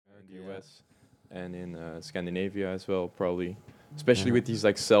the US and in Scandinavia as well, probably. Especially with these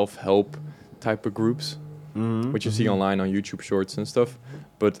like self-help type of groups, which you see online on YouTube Shorts and stuff.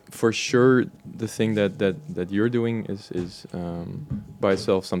 But for sure, the thing that you're doing is by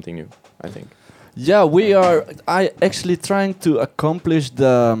itself something new, I think. Yeah, we are. I actually trying to accomplish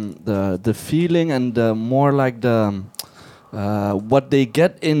the feeling and more like the what they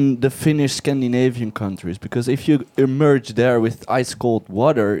get in the Finnish Scandinavian countries. Because if you emerge there with ice cold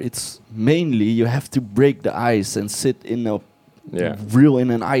water, it's mainly you have to break the ice and sit in a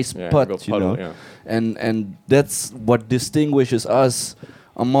in an ice pot, you know. Yeah. And that's what distinguishes us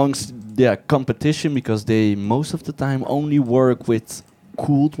amongst competition, because they most of the time only work with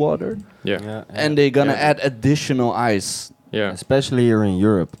cooled water. And they're gonna add additional ice. Especially here in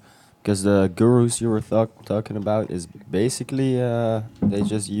Europe, because the gurus you were talking about is basically they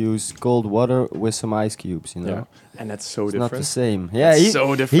just use cold water with some ice cubes, you know. And that's so it's different. Not the same. Yeah,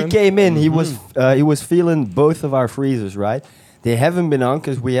 so different. He came in. He was feeling both of our freezers, right? They haven't been on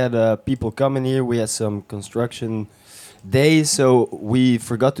because we had people coming here. We had some construction days, so we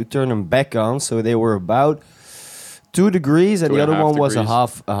forgot to turn them back on. So they were about 2 degrees, and the other one was a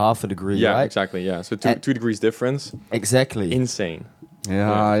half a degree. Yeah, right? exactly. Yeah, so 2 degrees difference. Exactly. Insane.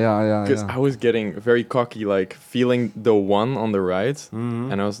 Yeah. Because I was getting very cocky, like feeling the one on the right,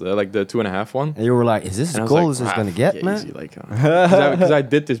 and I was like the 2.5 one. And you were like, "Is this as cold as it's gonna get, man?" Because I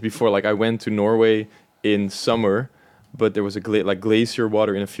did this before. Like I went to Norway in summer, but there was a glacier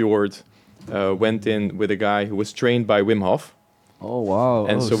water in a fjord. Went in with a guy who was trained by Wim Hof. Oh wow!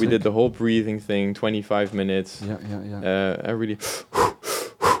 And so we did the whole breathing thing, 25 minutes. I really,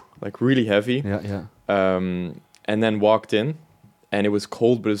 like really heavy. And then walked in, and it was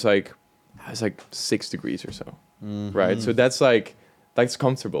cold, but it was like 6 degrees or so, right? So that's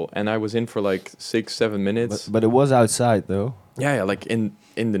comfortable. And I was in for like 6-7 minutes. But it was outside though. Yeah, like in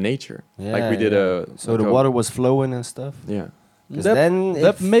the nature. Like we did so the water was flowing and stuff. Yeah.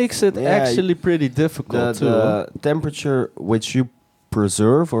 That makes it actually pretty difficult too. The temperature which you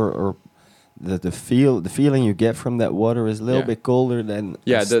preserve, or the feeling you get from that water is a little bit colder than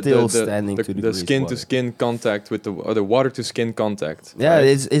standing 2 degrees. The skin to skin contact with the water to skin contact. Yeah,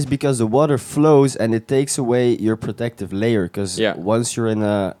 right? it's because the water flows and it takes away your protective layer. Because once you're in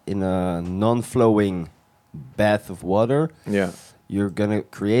a non-flowing bath of water, you're gonna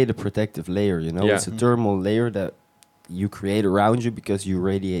create a protective layer. You know, it's a thermal layer that you create around you because you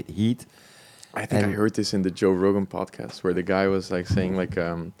radiate heat. I think I heard this in the Joe Rogan podcast where the guy was like saying like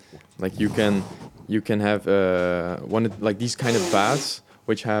you can have these kind of baths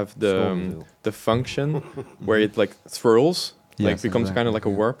which have the function where it like swirls, becomes kind of like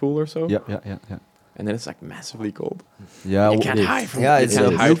a whirlpool or so. Yeah. And then it's like massively cold. Yeah, you can't hide from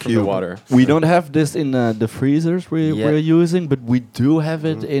the water. We don't have this in the freezers we're using, but we do have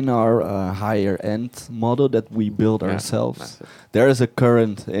it in our higher end model that we build ourselves. Massive. There is a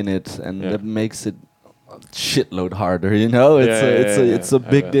current in it, and that makes it a shitload harder. You know, it's a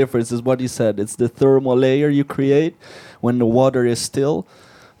big difference. Is what you said. It's the thermal layer you create when the water is still,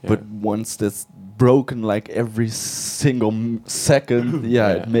 but once that's broken, like every single second,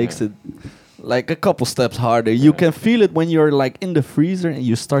 it makes it like a couple steps harder. You can feel it when you're like in the freezer and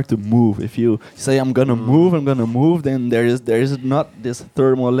you start to move. If you say I'm gonna move, then there is not this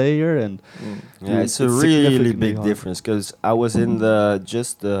thermal layer, and it's a really big difference. Because I was in the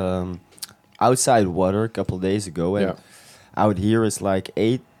outside water a couple days ago, and out here it's like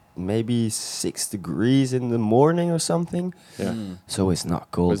 8, maybe 6 degrees in the morning or something. So it's not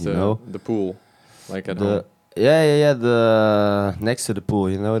cold, you know. The pool, like at home. The next to the pool,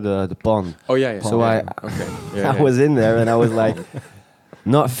 you know, the pond. Oh yeah. So I was in there and I was like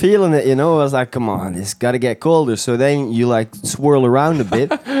not feeling it, you know. I was like, come on, it's got to get colder. So then you like swirl around a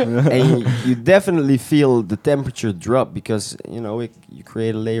bit and you definitely feel the temperature drop because, you know, you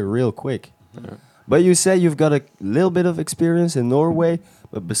create a layer real quick. But you said you've got a little bit of experience in Norway,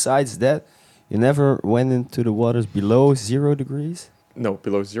 but besides that, you never went into the waters below 0 degrees? No,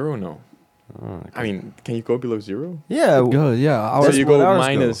 below 0, no. Oh, okay. I mean, can you go below 0? Yeah, So you go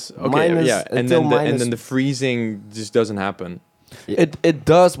minus. Go. Okay, minus and then the freezing just doesn't happen. It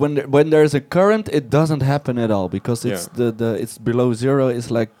does when there's a current. It doesn't happen at all because it's it's below 0. It's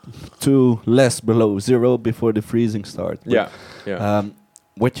like 2 less below 0 before the freezing starts.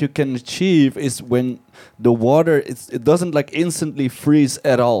 What you can achieve is when the water it doesn't like instantly freeze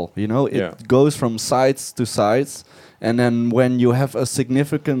at all. You know, it goes from sides to sides, and then when you have a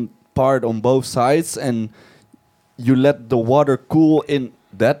significant part on both sides and you let the water cool in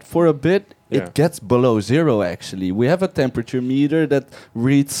that for a bit, it gets below 0 actually. We have a temperature meter that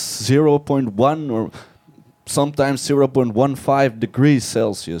reads 0.1 or sometimes 0.15 degrees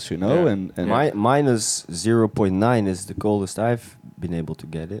Celsius, you know, and minus 0.9 is the coldest I've been able to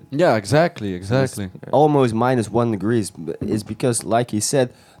get it. Yeah, exactly. Almost minus 1 degrees is because, like he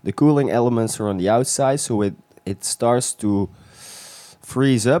said, the cooling elements are on the outside, so it starts to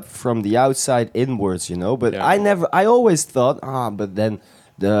freeze up from the outside inwards, you know. But I always thought, but then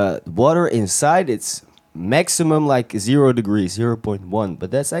the water inside, it's maximum like 0 degrees, 0.1.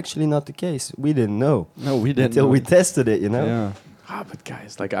 But that's actually not the case. We didn't know. No, we didn't until know. we tested it, you know. Yeah. But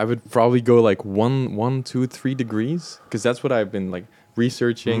guys, like I would probably go like 1, 2, 3 degrees, because that's what I've been like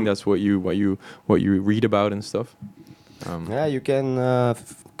researching. That's what you read about and stuff. You can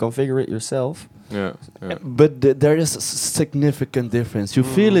configure it yourself. Yeah. But there is a significant difference. You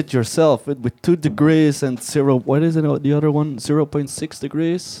feel it yourself with 2 degrees and 0. What is it? The other one, 0.6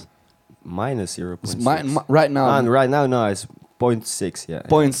 degrees. Minus 0.6. Right now. Right now, no, it's 0.6. Yeah.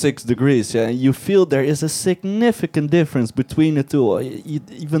 0.6 degrees. Yeah, and you feel there is a significant difference between the two,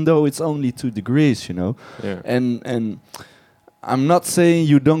 even though it's only 2 degrees. You know. Yeah. And I'm not saying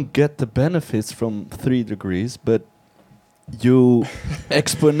you don't get the benefits from 3 degrees, but you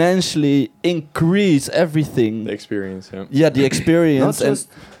exponentially increase everything. The experience, the experience.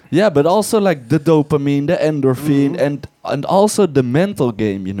 But also like the dopamine, the endorphin, and also the mental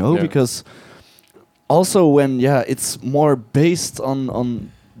game, you know, because also when, it's more based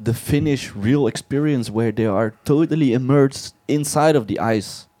on the Finnish real experience where they are totally immersed inside of the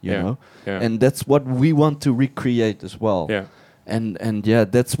ice, you know, and that's what we want to recreate as well. Yeah. And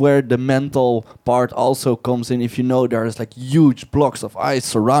that's where the mental part also comes in. If you know there's like huge blocks of ice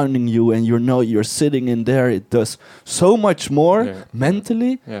surrounding you, and you know you're sitting in there, it does so much more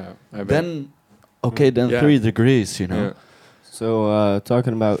mentally. Then 3 degrees, you know. Yeah. So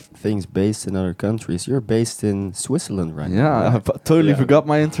talking about things based in other countries, you're based in Switzerland right now. Yeah, I totally forgot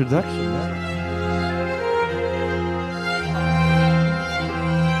my introduction.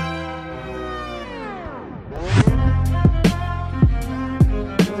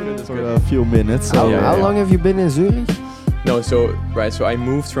 For a few minutes. How long have you been in Zurich? No, so I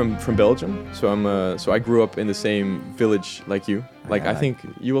moved from Belgium. So I grew up in the same village like you. Like I think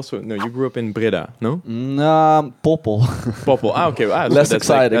you also you grew up in Breda, no? Poppel. Poppel. Okay. Less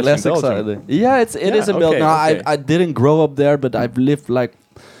exciting. Less exciting. Yeah, it is in Belgium. No, I didn't grow up there, but I've lived like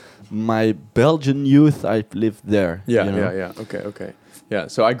my Belgian youth. I've lived there. Yeah. Okay. Yeah.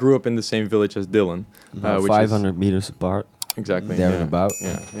 So I grew up in the same village as Dylan, which 500 meters apart. Exactly. There and about.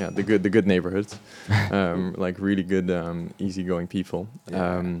 Yeah. The good neighborhood, like really good, easygoing people.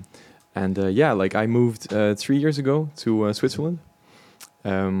 Like I moved 3 years ago to Switzerland,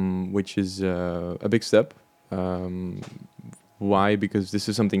 which is a big step. Why? Because this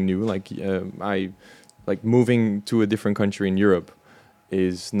is something new. Like moving to a different country in Europe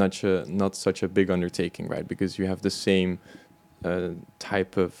is not such a big undertaking, right? Because you have the same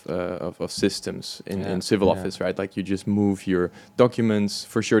type of systems in civil office, right? Like you just move your documents.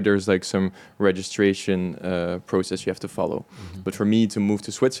 For sure, there's like some registration process you have to follow. But for me to move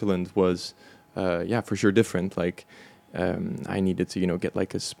to Switzerland was, for sure different. Like I needed to, get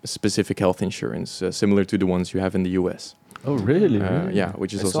like a specific health insurance similar to the ones you have in the US. Oh, really? Yeah,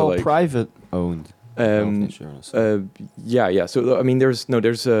 which is it's also all like private owned. Health insurance. So I mean, there's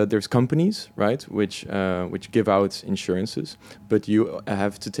companies, right, which give out insurances, but you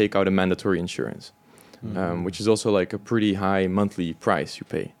have to take out a mandatory insurance, which is also like a pretty high monthly price you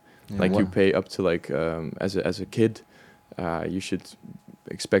pay. You pay up to like as a kid, you should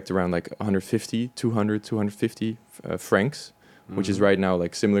expect around like 250 francs. Which is right now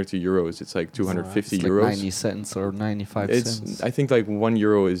like similar to euros. It's like 250 it's euros. Like 90 cents or 95 cents. I think like 1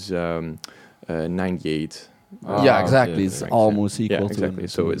 euro is 98. Exactly. Okay, it's Francs, almost equal. Yeah, exactly.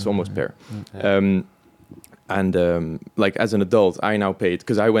 So it's almost pair. Yeah. Like as an adult, I now paid,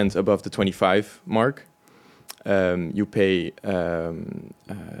 because I went above the 25 mark. You pay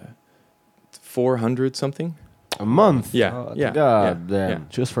 400 something a month. Yeah. Damn.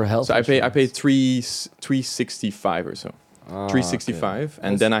 Just for health. So I pay 365 or so. 365,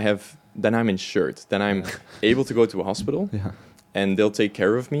 and then I'm insured. Then I'm able to go to a hospital, and they'll take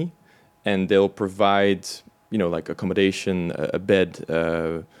care of me, and they'll provide, like accommodation, a bed.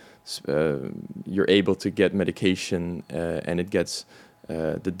 You're able to get medication, and it gets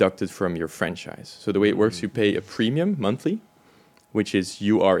deducted from your franchise. So the way it works, you pay a premium monthly, which is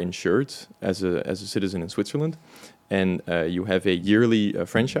you are insured as a citizen in Switzerland, and you have a yearly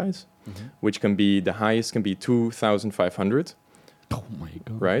franchise. Which can be, the highest can be 2,500. Oh my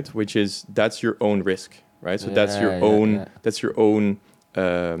god! Right, that's your own risk, right? So that's your own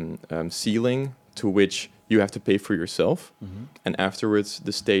ceiling to which you have to pay for yourself, and afterwards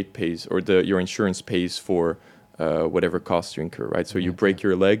the state pays, or your insurance pays for whatever costs you incur, right? So you break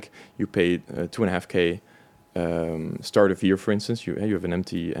your leg, you pay 2.5K start of year, for instance. You have an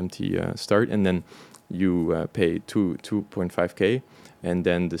empty start, and then you pay 2.5K, and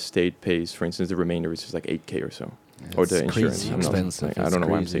then the state pays, for instance, the remainder, which is like 8K or so. Or the insurance. I don't know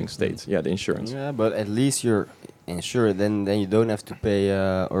why I'm saying states. Yeah, the insurance. Yeah, but at least you're insured. Then you don't have to pay,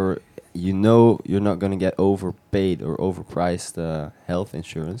 or you're not going to get overpaid or overpriced health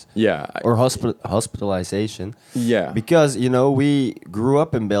insurance. Yeah. Or hospitalization. Yeah. Because, we grew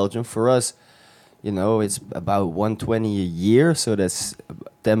up in Belgium. For us, it's about 120 a year. So that's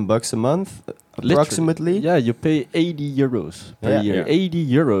 $10 a month, approximately. Yeah, you pay 80 euros per year. Yeah. 80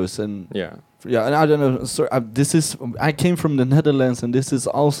 euros. And yeah, and I don't know. So I came from the Netherlands, and this is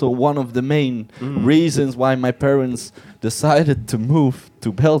also one of the main reasons why my parents decided to move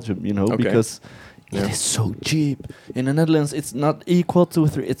to Belgium. Because it is so cheap. In the Netherlands, it's not equal to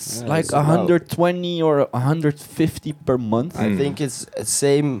it's like 120 or 150 per month. I think it's the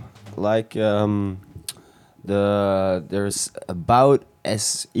same. Like there's about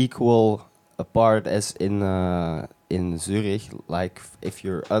as equal a part as in Zurich. Like if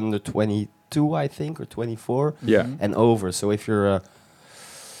you're under 22, I think, or 24, and over. So if you're a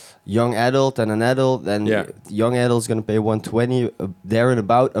young adult and an adult, then the young adult's gonna pay 120 there in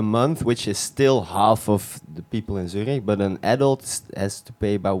about a month, which is still half of the people in Zurich. But an adult has to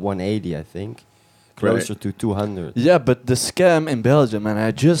pay about 180, I think. Closer to 200. Yeah, but the scam in Belgium, and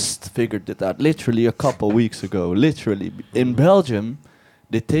I just figured it out literally a couple weeks ago. Literally, in Belgium,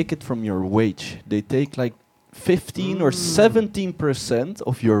 they take it from your wage. They take like 15 or 17%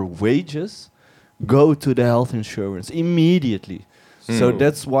 of your wages go to the health insurance immediately. So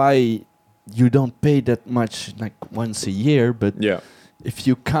that's why you don't pay that much, like once a year. But if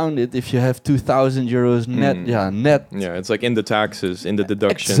you count it, if you have 2,000 euros net, net. Yeah, it's like in the taxes, in the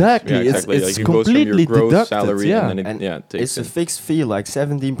deductions. Exactly, yeah, exactly. It's like completely it goes from your gross deducted, salary, and then it takes it's a fixed fee, like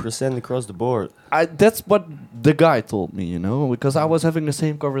 17% across the board. That's what the guy told me, because I was having the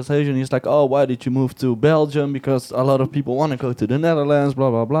same conversation. He's like, "Oh, why did you move to Belgium? Because a lot of people want to go to the Netherlands,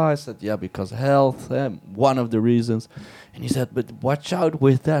 blah blah blah." I said, "Yeah, because health, one of the reasons." And he said, "But watch out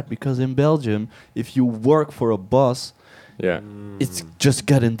with that, because in Belgium, if you work for a boss." It's just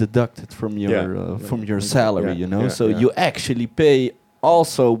getting deducted from your salary, so you actually pay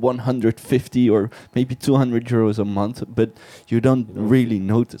also 150 or maybe 200 euros a month, but you don't really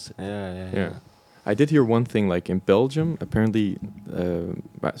notice it. Yeah. I did hear one thing, like in Belgium, apparently,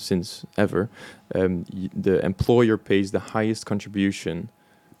 since ever, the employer pays the highest contribution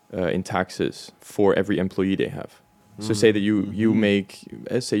in taxes for every employee they have. So say that you make,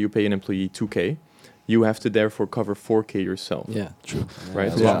 say you pay an employee 2K, you have to therefore cover 4K yourself. Yeah, true.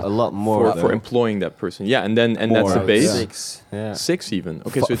 Right? A lot more for employing that person. Yeah, and that's the base. 6. Yeah. 6 even.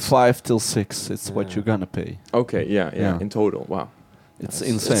 Okay, so it's 5 till 6. It's what you're gonna pay. Okay, yeah. In total, wow, it's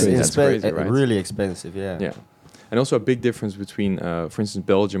insane. That's crazy, right? Really expensive. Yeah. And also a big difference between, for instance,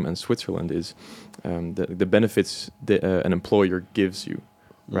 Belgium and Switzerland is the benefits that an employer gives you,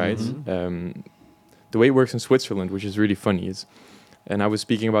 right? The way it works in Switzerland, which is really funny, is. And I was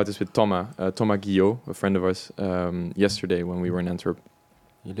speaking about this with Thomas Guillot, a friend of ours, yesterday when we were in Antwerp.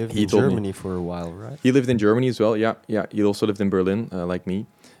 You lived in Germany for a while, right? He lived in Germany as well, yeah. He also lived in Berlin, like me.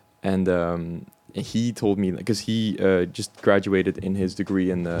 And he told me, because he just graduated in his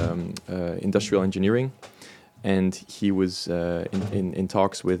degree in industrial engineering. And he was in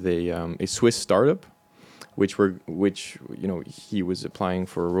talks with a Swiss startup, which he was applying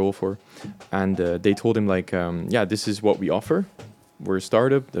for a role for. And they told him, like, this is what we offer. We're a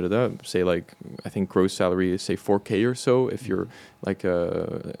startup, say like, I think gross salary is say 4K or so if you're like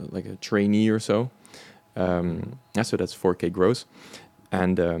a trainee or so. So that's 4K gross.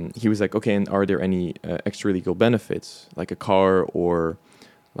 And he was like, okay, and are there any extra legal benefits, like a car or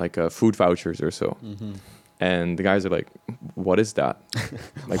like food vouchers or so? And the guys are like, what is that?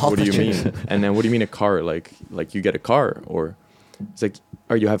 Like, what do you mean? And then what do you mean a car? Like you get a car? Or it's like,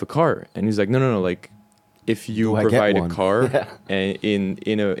 or you have a car? And he's like, no, like, if you provide a car in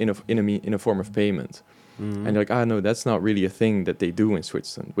a form of payment. And they're like, no, that's not really a thing that they do in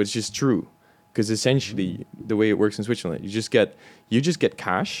Switzerland, which is true. Because essentially, the way it works in Switzerland, you just get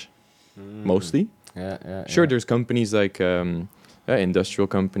cash, mostly. Sure, there's companies like industrial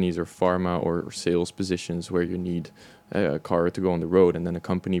companies or pharma or sales positions where you need a car to go on the road, and then a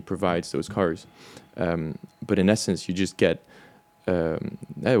company provides those cars. But in essence, you just get a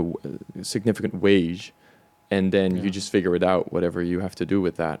significant wage, and then you just figure it out, whatever you have to do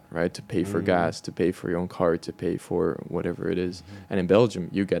with that, right? To pay for gas, to pay for your own car, to pay for whatever it is. And in Belgium,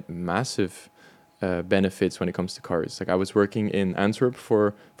 you get massive benefits when it comes to cars. Like I was working in Antwerp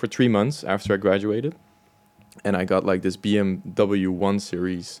for 3 months after I graduated, and I got like this BMW 1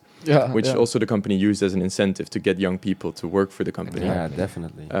 Series, which also the company used as an incentive to get young people to work for the company. Yeah,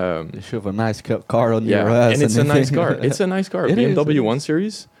 definitely. You should have a nice car on your ass. And it's a nice car. It's a nice car. BMW 1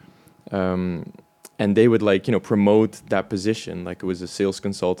 Series. And they would like, promote that position. Like it was a sales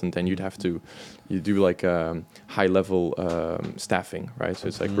consultant and you do like high level staffing, right? So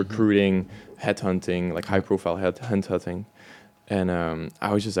it's like recruiting, headhunting, like high profile headhunting. And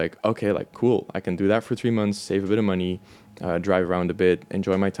I was just like, okay, like cool. I can do that for 3 months, save a bit of money, drive around a bit,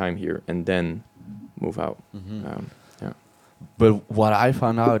 enjoy my time here, and then move out. But what I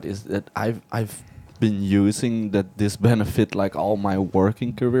found out is that I've been using this benefit like all my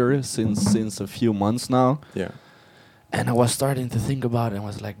working career since a few months now. Yeah. And I was starting to think about it and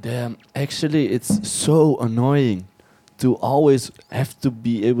was like, damn, actually it's so annoying to always have to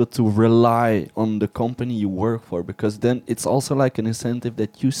be able to rely on the company you work for, because then it's also like an incentive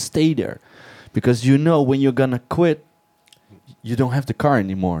that you stay there, because when you're gonna quit, you don't have the car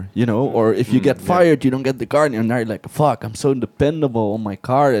anymore, or if you get fired, you don't get the car, and you're like, fuck, I'm so dependable on my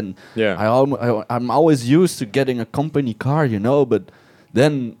car, and I'm always used to getting a company car, but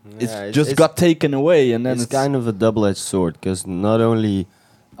then it's got taken away, and then it's kind of a double-edged sword, because not only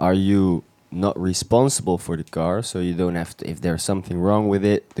are you not responsible for the car, so you don't have to, if there's something wrong with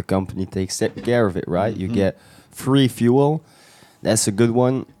it, the company takes care of it, right? You get free fuel, that's a good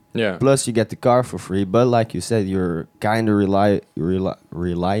one. Yeah. Plus you get the car for free, but like you said, you're kind of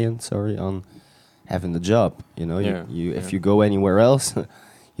reliant on having the job. If you go anywhere else,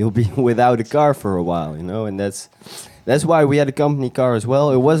 you'll be without a car for a while. And that's why we had a company car as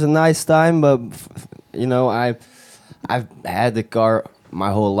well. It was a nice time, but I've had the car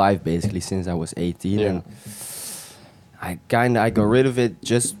my whole life basically since I was 18, and I got rid of it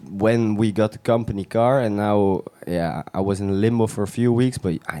just when we got the company car, and now I was in limbo for a few weeks,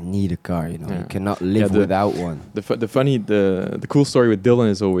 but I need a car. You cannot live without one. The cool story with Dylan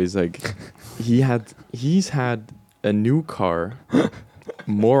is always like he's had a new car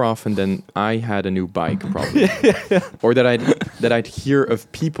more often than I had a new bike, probably, or that I'd hear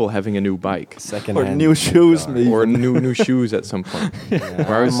of people having a new bike, or new shoes, maybe, or new shoes at some point.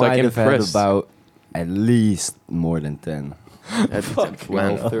 Where I was like impressed. Had about at least more than 10.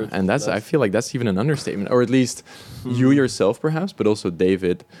 And I feel like that's even an understatement, or at least you yourself, perhaps, but also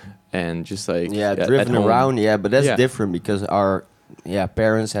David, and just like driven around, but that's different because our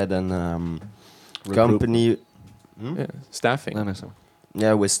parents had an company staffing.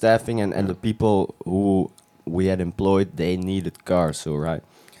 Yeah, with staffing and the people who we had employed, they needed cars. So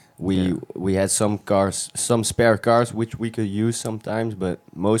we had some cars, some spare cars, which we could use sometimes, but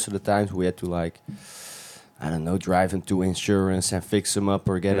most of the times we had to drive them to insurance and fix them up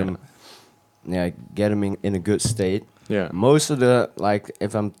or get them in a good state. Yeah. Most of the,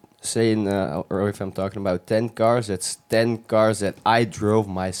 if I'm saying or if I'm talking about 10 cars, that's 10 cars that I drove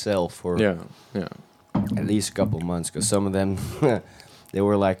myself for at least a couple months, because some of them they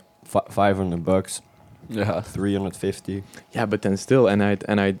were like $500. Yeah, 350. Yeah, but then still, and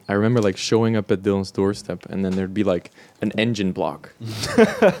I remember like showing up at Dylan's doorstep, and then there'd be like an engine block,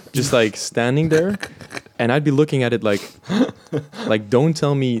 just like standing there, and I'd be looking at it like don't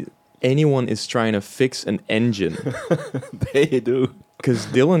tell me anyone is trying to fix an engine. They do, because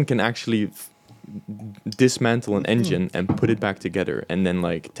Dylan can actually dismantle an engine and put it back together, and then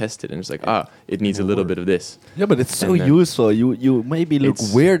like test it, and it's like it needs a little bit of this. Yeah, but it's so useful. You maybe look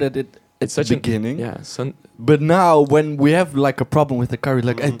weird at it. It's such beginning. But now when we have like a problem with the car, we're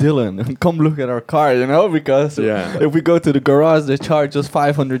like, hey Dylan, come look at our car, because if we go to the garage, they charge us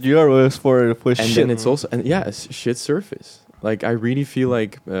 €500 for and shit. Then it's also it's shit surface. Like I really feel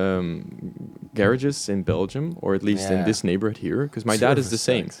like garages in Belgium, or at least in this neighborhood here, because my dad is the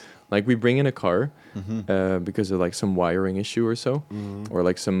same. Like we bring in a car because of like some wiring issue or so, or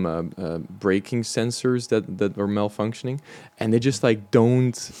like some braking sensors that are malfunctioning, and they just like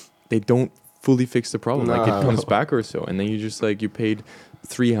they don't fully fix the problem. Like it comes back or so, and then you just like you paid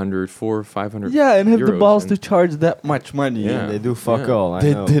 300, 400, 500. Yeah, and have the balls to charge that much money. Yeah, they do fuck all.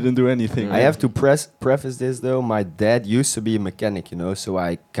 They didn't do anything. I have to preface this though. My dad used to be a mechanic, so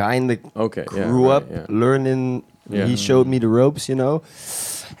I kind of grew up learning. Yeah. He showed me the ropes, and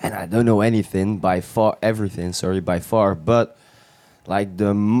I don't know anything by far. But like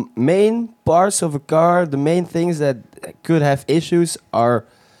the main parts of a car, the main things that could have issues are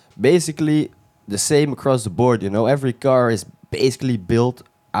basically the same across the board. Every car is basically built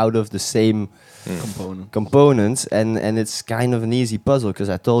out of the same components, and it's kind of an easy puzzle, because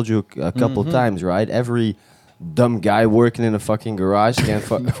I told you a couple times, right? Every dumb guy working in a fucking garage can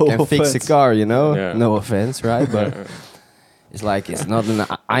fix a car, you know? Yeah. No offense, right? But it's like it's not an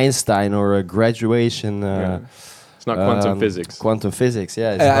Einstein or a graduation. It's not quantum physics. Quantum physics,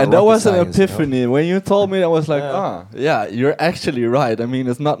 yeah. And that was an epiphany. When you told me, I was like, yeah, you're actually right. I mean,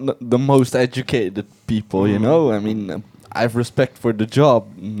 it's not the most educated people, you know? I mean, I have respect for the job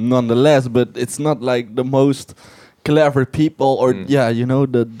nonetheless, but it's not like the most clever people or, you know,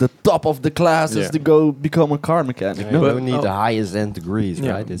 the top of the class is to go become a car mechanic. No, you don't need the highest end degrees,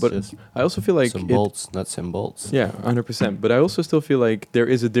 right? It's but just I also feel like some bolts, nuts and bolts. Yeah, 100%. But I also still feel like there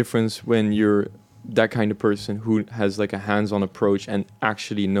is a difference when you're that kind of person who has like a hands-on approach and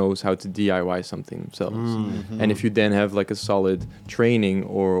actually knows how to DIY something themselves. Mm-hmm. And if you then have like a solid training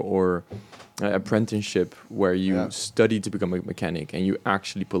or apprenticeship where you study to become a mechanic and you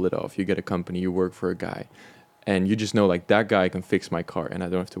actually pull it off, you get a company, you work for a guy, and you just know like that guy can fix my car and I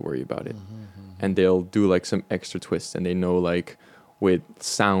don't have to worry about it. Mm-hmm. And they'll do like some extra twists and they know like with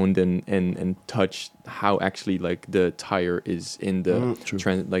sound and touch how actually like the tire is in the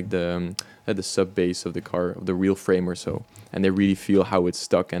the sub base of the car, of the real frame or so, and they really feel how it's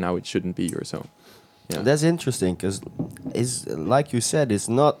stuck and how it shouldn't be or so. Yeah. That's interesting because it's like you said, it's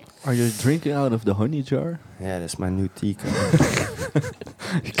not. Are you drinking out of the honey jar? Yeah, that's my new teacup.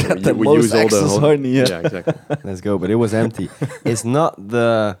 You got the most excess honey. Yeah, exactly. Let's go, but it was empty. It's not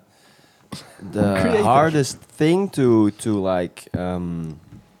the hardest thing to like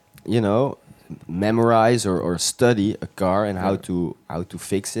you know, memorize or study a car and how to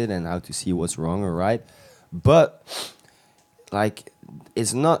fix it and how to see what's wrong or right, but like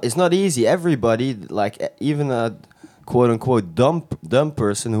it's not easy. Everybody, like even a quote unquote dumb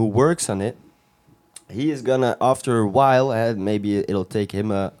person who works on it, he is gonna after a while, and maybe it'll take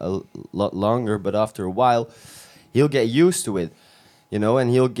him a lot longer, but after a while he'll get used to it, you know,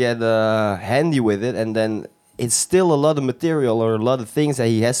 and he'll get handy with it, and then it's still a lot of material or a lot of things that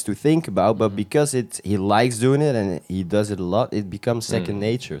he has to think about, but because he likes doing it and he does it a lot, it becomes second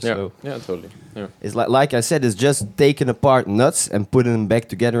nature. Yeah. So yeah, totally. Yeah. it's like I said, it's just taking apart nuts and putting them back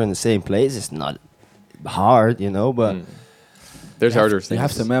together in the same place. It's not hard, you know, but there's harder things. You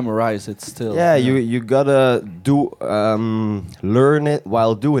have to memorize it still. yeah, you gotta learn it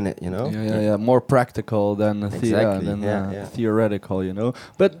while doing it, you know. Yeah. More practical than theoretical, you know.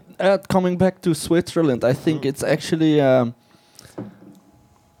 But coming back to Switzerland, I think it's actually a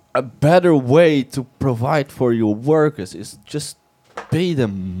better way to provide for your workers is just pay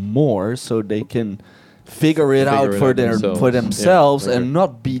them more so they can figure it out for themselves and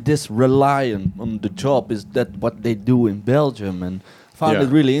not be this reliant on the job. Is that what they do in Belgium? And found it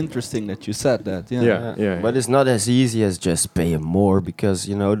really interesting that you said that. Yeah. But it's not as easy as just pay them more, because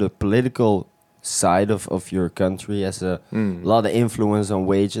you know the political side of your country has a lot of influence on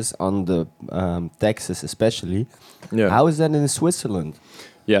wages, on the taxes especially. Yeah. How is that in Switzerland?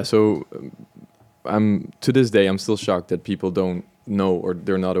 Yeah, so to this day I'm still shocked that people don't know or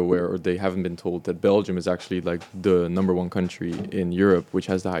they're not aware or they haven't been told that Belgium is actually like the number one country in Europe which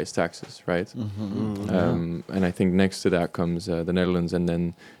has the highest taxes, right? And I think next to that comes the Netherlands and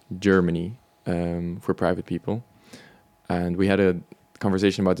then Germany for private people. And we had a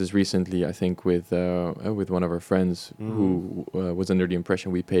conversation about this recently, I think, with one of our friends who was under the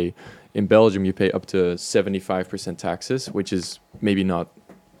impression we pay in Belgium, you pay up to 75% taxes, which is maybe not.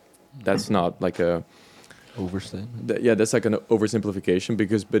 That's not like a overstatement. That's like an oversimplification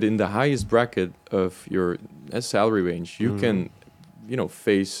but in the highest bracket of your salary range, you can, you know,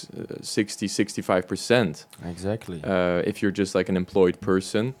 face 60-65%. Exactly. If you're just like an employed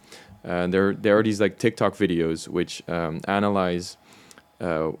person, there are these like TikTok videos which analyze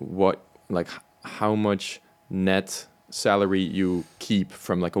how much net salary you keep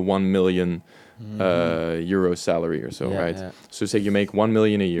from like a 1 million euro salary or so, right? Yeah. So say you make 1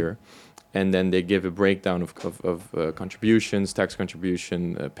 million a year, and then they give a breakdown of contributions, tax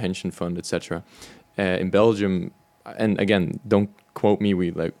contribution, pension fund, etc. In Belgium, and again, don't quote me.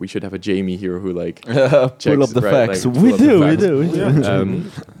 We should have a Jamie here who like checks, pull up the facts. Like, we do.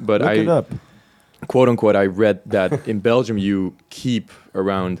 But look it up. Quote unquote, I read that in Belgium you keep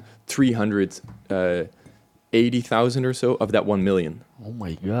around 380,000 or so of that 1 million. Oh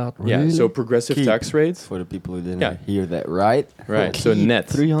my God! Really? Yeah, so progressive tax rates for the people who didn't hear that right. Right. So net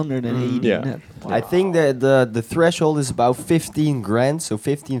 380 net. Wow. I think that the threshold is about 15 grand, so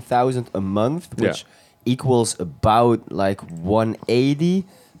 15,000 a month, which equals about like 180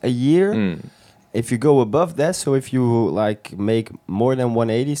 a year. If you go above that, so if you like make more than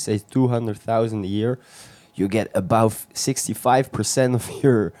 180, say 200,000 a year, you get about 65% of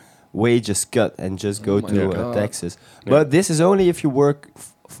your wages cut and just go to taxes. Yeah. But this is only if you work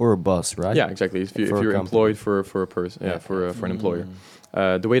for a boss, right? Yeah, exactly. If you're employed for a person, for an employer.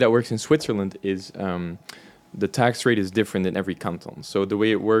 The way that works in Switzerland is the tax rate is different in every canton. So the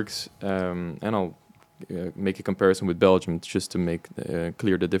way it works, and I'll make a comparison with Belgium just to make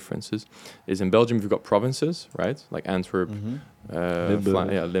clear the differences, is in Belgium you've got provinces, right? Like Antwerp,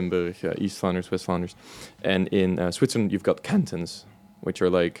 Limburg, East Flanders, West Flanders. And in Switzerland you've got cantons, which are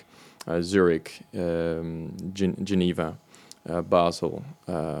like Zurich, Geneva, Basel,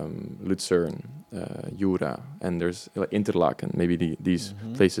 Lucerne, Jura, and there's like Interlaken. Maybe these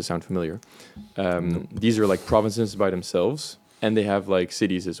places sound familiar. These are like provinces by themselves, and they have like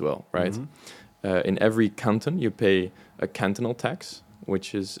cities as well, right? In every canton, you pay a cantonal tax,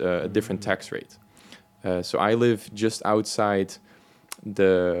 which is a different tax rate. So I live just outside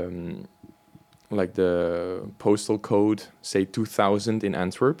the postal code, say 2000 in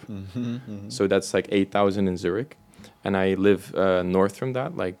Antwerp. So that's like 8,000 in Zurich. And I live north from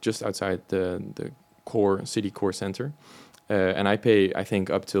that, like just outside the city core center. And I pay, I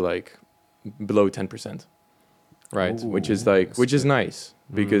think, up to like below 10%, right? Ooh, which is nice,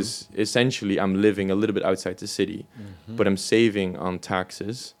 because essentially I'm living a little bit outside the city, but I'm saving on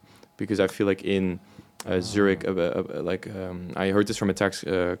taxes, because I feel like in Zurich, I heard this from a tax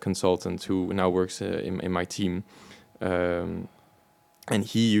consultant who now works in my team. And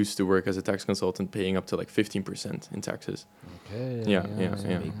he used to work as a tax consultant, paying up to like 15% in taxes. Okay. Yeah. It's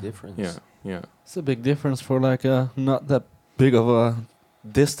a big difference. Yeah. It's a big difference for like not that big of a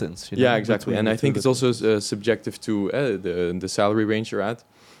distance. Yeah, exactly. And I think it's also subjective to the salary range you're at.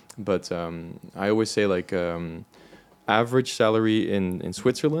 But I always say like average salary in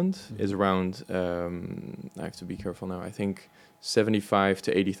Switzerland is around. I have to be careful now. I think 75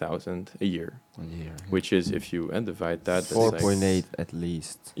 to 80,000 a year. Which is, if you divide that, 4.8 at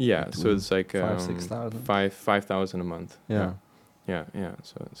least. Yeah, so it's like 5,000 a month. Yeah.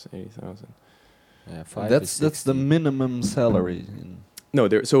 So it's 80,000. Yeah, that's the minimum salary. No,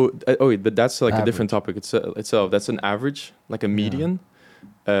 but that's like average. A different topic itself. That's an average, like a median.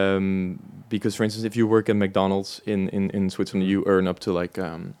 Because, for instance, if you work at McDonald's in Switzerland, you earn up to like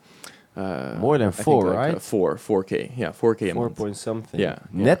more than 4, right? 4K. Yeah, 4K a month. 4 point something. Yeah.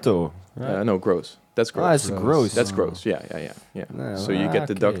 Netto. Right? No, gross. That's gross. Oh, that's gross. That's gross. Yeah. No, so you get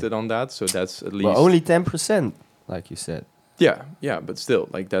deducted on that. So that's at least. Well, only 10%, like you said. Yeah, but still,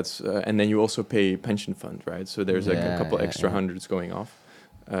 like that's, and then you also pay pension fund, right? So there's like a couple extra hundreds going off.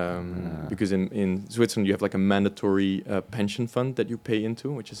 Because in Switzerland you have like a mandatory pension fund that you pay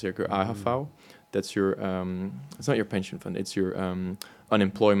into, which is your AHV. That's your it's not your pension fund, it's your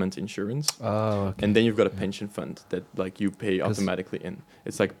unemployment insurance. Oh, okay. And then you've got a pension fund that like you pay automatically in.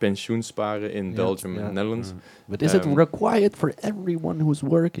 It's like pensioensparen in Belgium and Netherlands. But is it required for everyone who's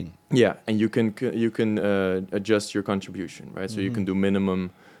working? Yeah, and you can adjust your contribution, right? So you can do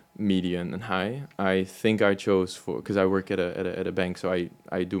minimum, median, and high. I think I chose because I work at a bank, so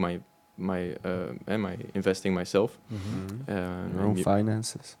I do my investing myself. Your own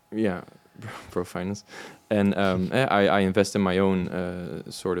finances. Yeah. Pro finance, and I invest in my own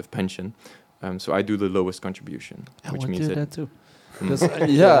sort of pension, so I do the lowest contribution, which means that too. Because I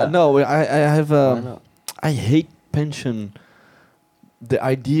have I hate pension. The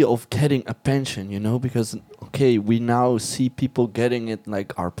idea of getting a pension, because we now see people getting it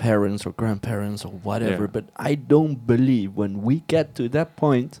like our parents or grandparents or whatever, but I don't believe when we get to that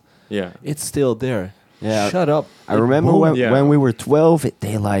point, it's still there. Yeah, shut up. I remember when we were 12,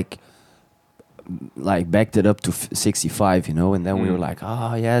 they backed it up to 65, and then we were like,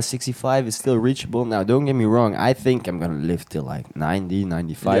 65 is still reachable. Now, don't get me wrong, I think I'm gonna live till like 90,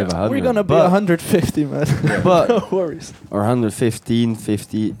 95, 100. We're gonna be 150, man. But no worries. Or 115,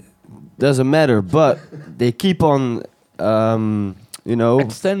 50, doesn't matter. But they keep on,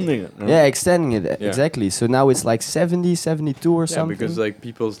 extending it. Yeah, extending it, exactly. So now it's like 70, 72 or something. Yeah, because like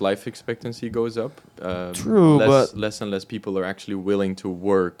people's life expectancy goes up. True, but less and less people are actually willing to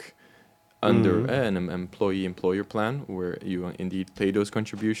work under an employee-employer plan where you indeed pay those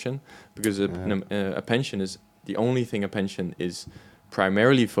contribution, because a pension is the only thing a pension is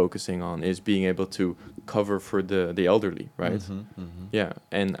primarily focusing on is being able to cover for the elderly, right? Yeah,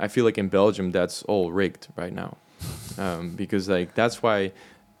 and I feel like in Belgium that's all rigged right now, because like that's why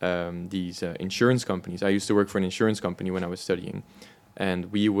these insurance companies. I used to work for an insurance company when I was studying,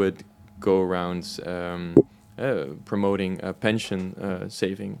 and we would go around promoting pension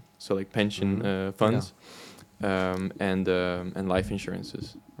saving. So like pension funds and life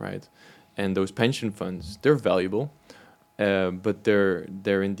insurances, right? And those pension funds, they're valuable, but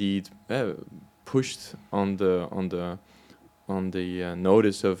they're indeed pushed on the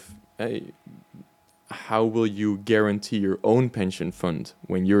notice of, hey, how will you guarantee your own pension fund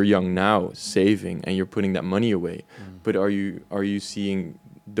when you're young now, saving, and you're putting that money away? But are you seeing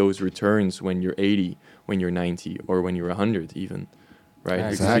those returns when you're 80, when you're 90, or when you're 100 even? Right,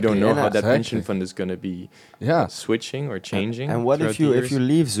 Yeah, because you don't know how that pension fund is going to be switching or changing. And what if you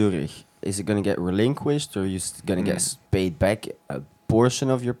leave Zurich? Is it going to get relinquished, or are you going to get paid back a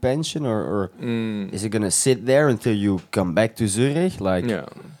portion of your pension, or is it going to sit there until you come back to Zurich? Like,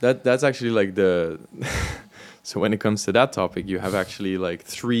 that's actually like the. So when it comes to that topic, you have actually like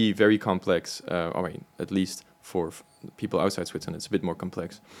 3 very complex. At least for people outside Switzerland, it's a bit more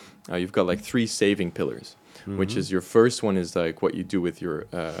complex. You've got like 3 saving pillars. Which is your first one is like what you do with your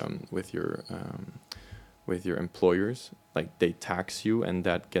employers, like they tax you, and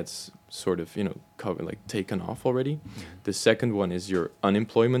that gets sort of taken off already. The second one is your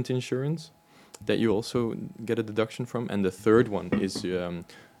unemployment insurance that you also get a deduction from, and the third one is dritte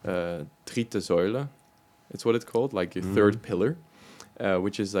Säule. It's what it's called, like your third pillar,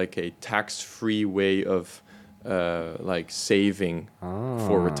 which is like a tax-free way of saving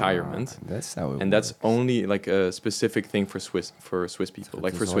for retirement. That's how it and works. That's only like a specific thing for Swiss people,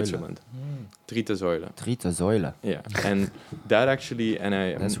 like for Switzerland. Dritte Säule. Dritte Säule. Yeah, and that actually,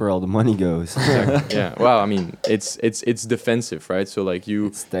 that's where all the money goes. Exactly. Yeah. Well, I mean, it's defensive, right? So like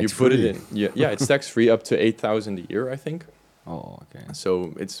you put it in. Yeah, it's tax free up to 8,000 a year, I think. Oh, okay.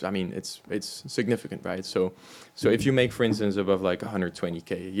 So it's significant, right? So if you make, for instance, above like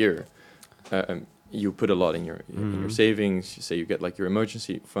 120K a year. You put a lot in your savings. You say you get like your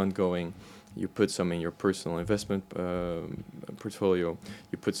emergency fund going. You put some in your personal investment portfolio.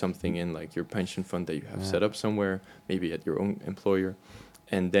 You put something in like your pension fund that you have set up somewhere, maybe at your own employer,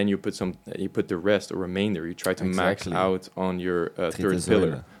 and then you put the rest or remainder. You try to max out on your third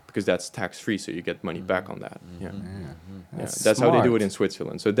pillar, because that's tax free, so you get money back on that. That's how they do it in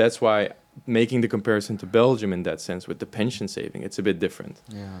Switzerland. So that's why making the comparison to Belgium in that sense with the pension saving, it's a bit different.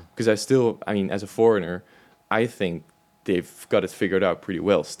 Because as a foreigner, I think they've got it figured out pretty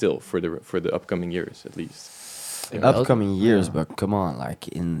well still for the upcoming years at least. Upcoming years, but come on, like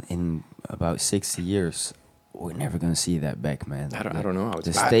in about 60 years. We're never gonna see that back, man. I don't know how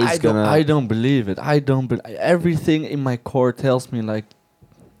it's. I don't believe it. Everything in my core tells me like,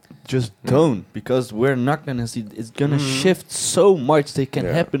 just don't, because we're not gonna see. It's gonna shift so much. They can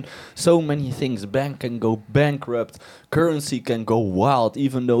happen so many things. Bank can go bankrupt. Currency can go wild,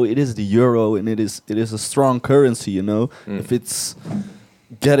 even though it is the euro and it is a strong currency. If it's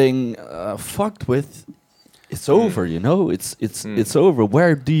getting fucked with, it's over. It's over.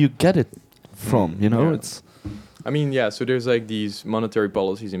 Where do you get it from? It's. So there's like these monetary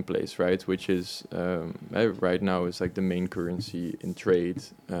policies in place, right? Which is right now is like the main currency in trade,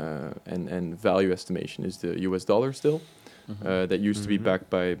 and value estimation is the US dollar still. That used to be backed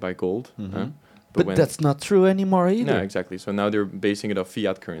by gold. But that's not true anymore either. No, exactly. So now they're basing it off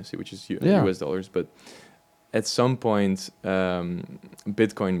fiat currency, which is US dollars. But at some point,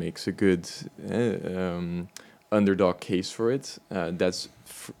 Bitcoin makes a good underdog case for it. That's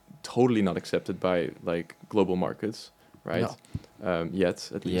totally not accepted by like global markets, right? No.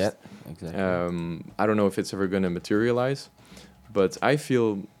 Yet, at least. Yeah, exactly. I don't know if it's ever going to materialize, but I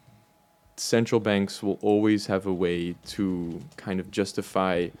feel central banks will always have a way to kind of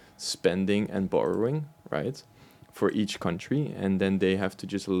justify spending and borrowing, right, for each country, and then they have to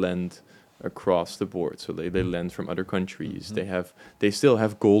just lend across the board. So they lend from other countries. They still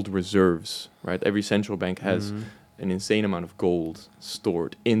have gold reserves, right? Every central bank has an insane amount of gold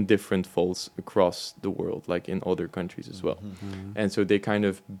stored in different vaults across the world, like in other countries as well. And so they kind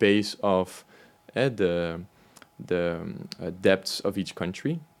of base off the debts of each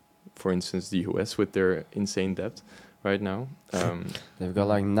country. For instance, the US with their insane debt right now. They've got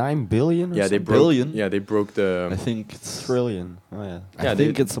like 9 billion. They broke the. I think it's trillion. Oh yeah. I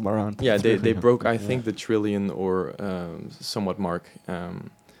think it's around. Yeah, they broke. I think the trillion or somewhat mark.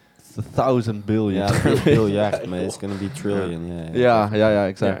 It's 1,000 billion. Yeah, billiard, man. It's gonna be trillion. Yeah.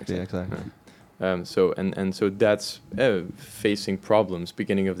 Exactly. So that's facing problems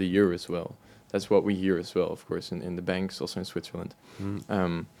beginning of the year as well. That's what we hear as well, of course, in the banks, also in Switzerland.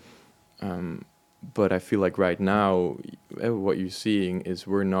 But I feel like right now, what you're seeing is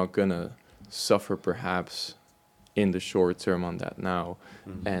we're not gonna suffer perhaps in the short term on that now,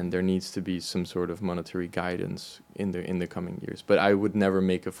 and there needs to be some sort of monetary guidance in the coming years. But I would never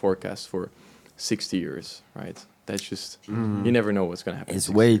make a forecast for 60 years, right? That's just you never know what's gonna happen. It's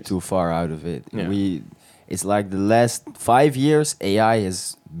way too far out of it. Yeah. It's like the last 5 years, AI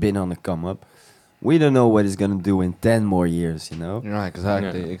has been on the come up. We don't know what it's gonna do in 10 more years, Right,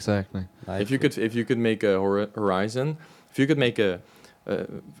 exactly. Like if you could make a horizon, if you could make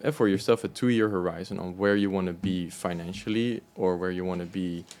for yourself a 2-year horizon on where you want to be financially, or where you want to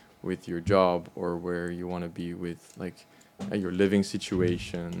be with your job, or where you want to be with like your living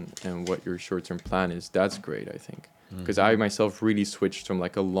situation, and what your short-term plan is. That's great, I think, because I myself really switched from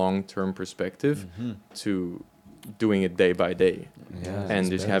like a long-term perspective to doing it day by day, and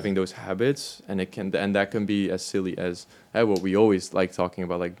just having those habits, and that can be as silly as what we always like talking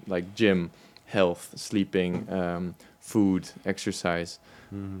about, like gym, health, sleeping, food, exercise,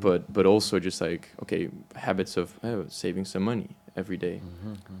 but also just like habits of saving some money every day,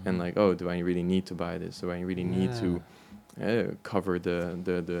 and like, do I really need to buy this? Do I really need to cover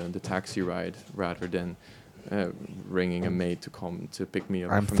the taxi ride rather than ringing a maid to come to pick me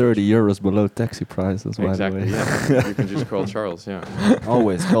up? I'm 30 euros below taxi prices, by the way. Yeah. You can just call Charles,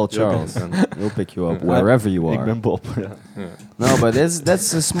 Always call Charles and he'll pick you up wherever you are. Ik ben Bob. No, but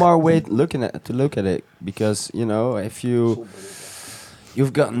that's a smart way to look at it, because, if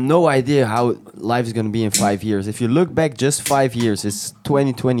you've got no idea how life is going to be in 5 years. If you look back just 5 years, it's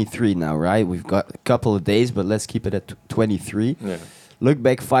 2023 now, right? We've got a couple of days, but let's keep it at 23. Yeah. Look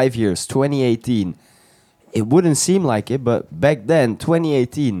back 5 years, 2018. It wouldn't seem like it, but back then,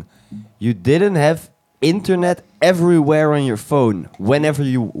 2018, you didn't have internet everywhere on your phone whenever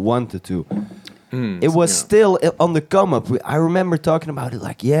you wanted to. It was still on the come up. I remember talking about it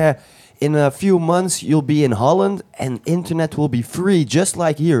like, in a few months you'll be in Holland and internet will be free, just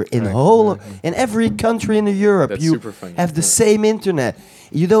like here in in every country in Europe. That's you super funny. have the same internet.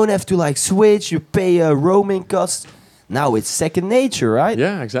 You don't have to like switch. You pay roaming costs. Now it's second nature, right?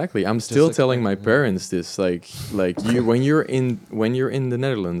 Yeah, exactly. I'm still telling my parents this, like you when you're in the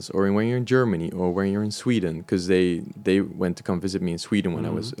Netherlands, or when you're in Germany, or when you're in Sweden, because they went to come visit me in Sweden when I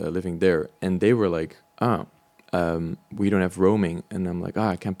was living there, and they were like, we don't have roaming, and I'm like,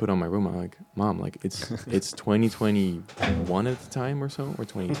 I can't put on my roam. I'm like, Mom, like it's 2021 at the time or so, or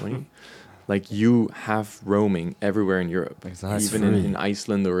 2020. Like, you have roaming everywhere in Europe, exactly. Even in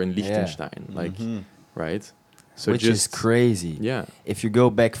Iceland or in Liechtenstein, right? So which is crazy. Yeah. If you go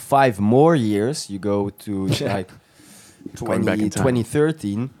back 5 more years, you go to like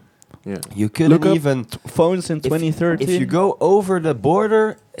 2013. Yeah. You couldn't Look even phones in 2013. If you go over the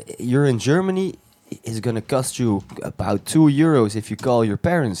border, you're in Germany. It's gonna cost you about €2 if you call your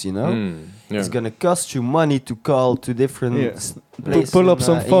parents. It's gonna cost you money to call to different places. Pull up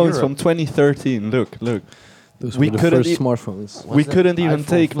some phones from 2013. Look. Those were the first smartphones. We couldn't even iPhone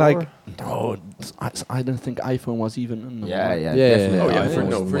take 4? like. No, I don't think iPhone was even. Definitely. Oh yeah,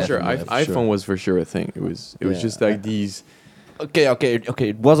 iPhone for sure. iPhone was for sure a thing. It was just like these. Okay.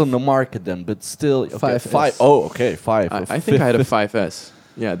 It was on the market then, but still. Okay, 5S. Oh, okay, 5. I think I had a 5S.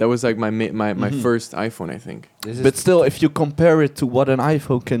 Yeah, that was like my first iPhone, I think. But still, if you compare it to what an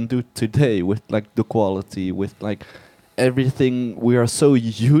iPhone can do today, with like the quality, with like everything we are so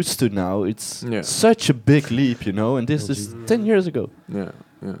used to now, it's such a big leap, and this is 10 years ago. Yeah.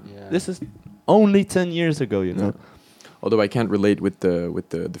 This is only 10 years ago, Although I can't relate with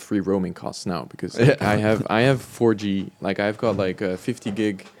the free roaming costs now, because I have 4G. Like, I've got like 50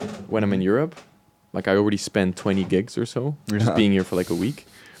 gig when I'm in Europe. Like, I already spent 20 gigs or so just being here for like a week.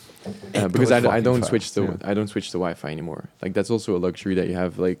 Because I don't switch the Wi-Fi anymore. Like, that's also a luxury that you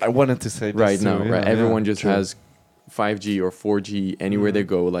have. Like, I wanted to say this right now, too, right? Everyone just has 5G or 4G anywhere they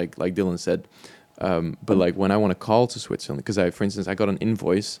go, like Dylan said. But like, when I want to call to Switzerland, because for instance, I got an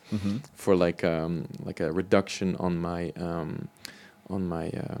invoice for like a reduction on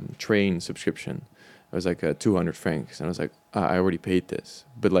my train subscription. It was like 200 francs, and I was like, I already paid this.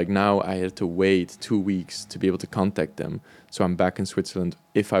 But like, now I had to wait 2 weeks to be able to contact them. So I'm back in Switzerland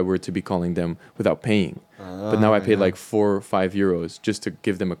if I were to be calling them without paying. But now I paid like 4 or 5 euros just to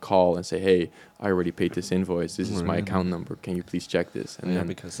give them a call and say, hey, I already paid this invoice. This is my account number. Can you please check this? And then,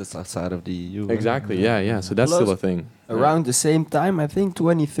 because it's outside of the EU. Exactly. Yeah. So that's still a thing. Around the same time, I think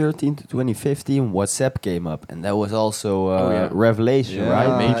 2013 to 2015, WhatsApp came up, and that was also a revelation,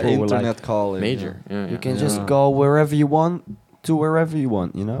 right? Major internet calling. Major. Yeah. You can just call wherever you want to wherever you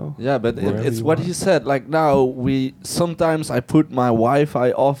want, Yeah, but it's what you said. Like, now sometimes I put my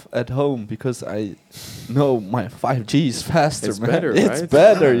Wi-Fi off at home because I know my 5G is faster. It's better, It's right?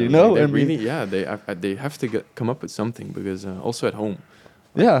 better, They really, they have to come up with something, because also at home.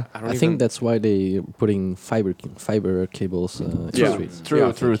 Yeah, I think that's why they're putting fiber cables to the streets.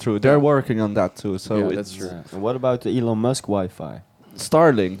 True. They're working on that too. So that's true. And what about the Elon Musk Wi-Fi?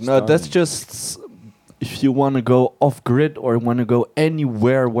 Starlink. No, that's just if you want to go off grid or want to go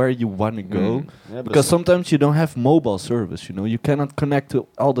anywhere where you want to go, because sometimes you don't have mobile service. You cannot connect to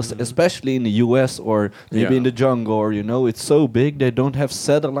all this, especially in the US or maybe in the jungle, or it's so big they don't have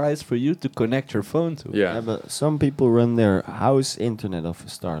satellites for you to connect your phone to. Yeah, but some people run their house internet off of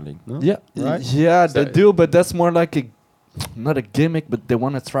Starlink. No? Yeah, right? Yeah, they do, but that's more like not a gimmick, but they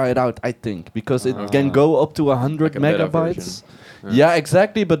want to try it out, I think, because it can go up to 100 like megabytes. Yeah,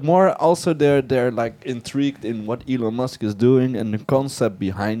 exactly. But more also, they're like intrigued in what Elon Musk is doing and the concept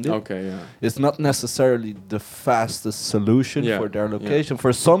behind it. Okay, yeah. It's not necessarily the fastest solution for their location.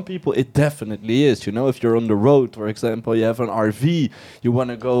 For some people, it definitely is. If you're on the road, for example, you have an RV, you want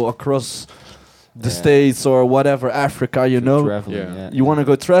to go across the States or whatever, Africa, you want to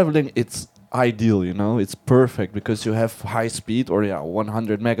go traveling, it's ideal, it's perfect because you have high speed or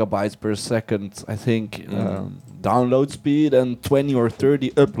 100 megabytes per second, I think, download speed and 20 or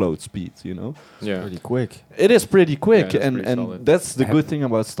 30 upload speed, It's pretty quick. It is pretty quick, Yeah, and that's the good thing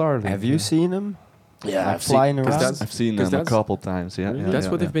about Starlink. Have you seen them? Yeah, I've flying around. I've seen them a couple times. Yeah, Really? That's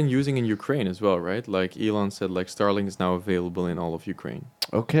what they've been using in Ukraine as well, right? Like Elon said, like Starlink is now available in all of Ukraine.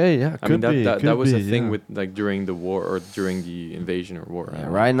 Okay, yeah, I mean that was a thing with like during the war or during the invasion or war. Yeah,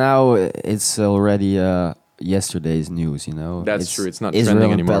 right now it's already yesterday's news. That's true. It's not Israel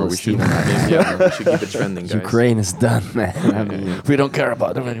trending and anymore. We should we should keep it trending, guys. Ukraine is done, man. I mean, we don't care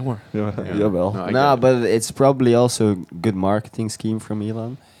about them anymore. Well. No, but it's probably also a good marketing scheme from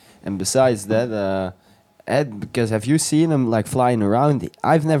Elon. And besides that, Ed, because have you seen him like flying around?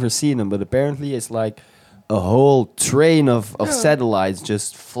 I've never seen him, but apparently it's like a whole train of satellites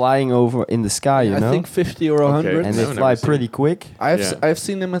just flying over in the sky, I think 50 or 100. And they fly pretty quick. I've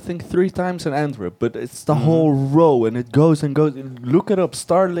seen him, I think, 3 times in Antwerp, but it's the whole row, and it goes and goes. Look it up,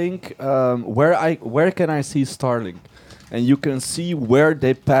 Starlink. Where can I see Starlink? And you can see where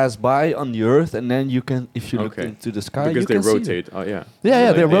they pass by on the Earth, and then you can, if you look into the sky, because you they can rotate. See yeah.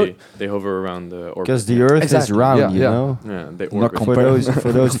 Yeah, So they hover around the orbit. Because the Earth is round, you know. Yeah, they Not orbit.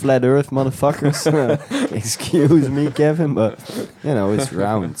 For those flat Earth motherfuckers, excuse me, Kevin, but it's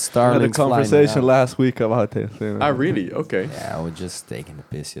round. Starlink's we had a conversation last week about it. Really? Okay. Yeah, I was just taking the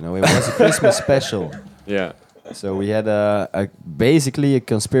piss. It was a Christmas special. Yeah. So we had basically a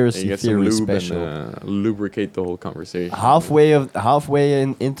conspiracy theory special. And, lubricate the whole conversation. Halfway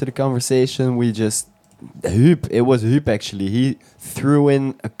into the conversation, we just It was Huub actually. He threw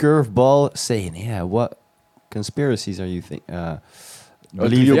in a curveball, saying, "Yeah, what conspiracies are you think?"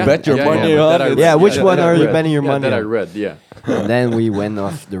 Do you bet your money on it? Yeah, which one are you betting your money on? That I read, yeah. And then we went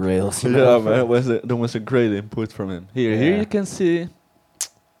off the rails. Yeah, man, that was a great input from him. Here you can see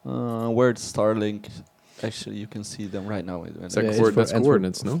where it's Starlink. Actually, you can see them right now. It's like that's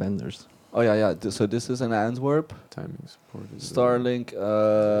coordinates, no? Vendors. Oh yeah. So this is in Antwerp. Timing supported. Starlink.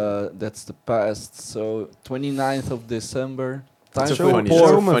 That's the past. So 29th of December. Show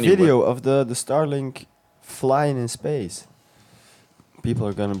him a video of the Starlink flying in space. People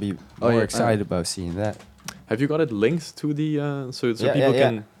are gonna be more excited about seeing that. Have you got it linked to the so people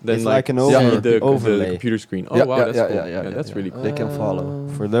can then it's like an see the overlay. computer screen? Oh wow, that's cool. Yeah, that's really cool. They can follow.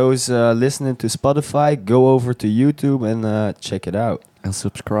 For those listening to Spotify, go over to YouTube and check it out and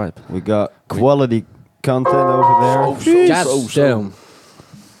subscribe. We got quality content over there. Damn.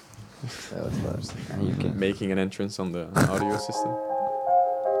 Making an entrance on the audio system.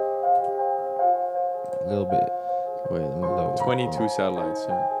 A little bit. Wait, low. 22 satellites.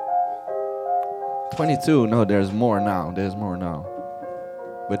 Yeah. 22? No, there's more now.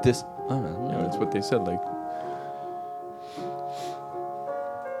 But this... yeah, that's what they said. Like,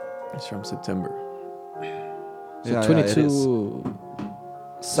 it's from September. So 22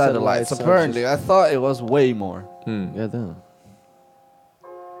 satellites. Apparently, I thought it was way more. Yeah, damn.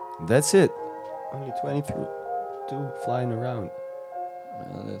 That's it. Only 22 flying around.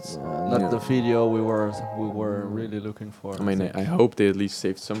 That's not the video we were really looking for. I mean, I hope they at least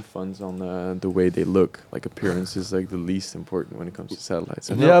saved some funds on the way they look. Like appearance is like the least important when it comes to satellites.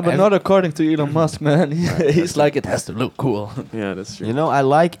 Yeah, but not according to Elon Musk, man. He's like, it has to look cool. Yeah, that's true. You know, I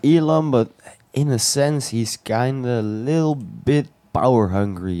like Elon, but in a sense, he's kind of a little bit power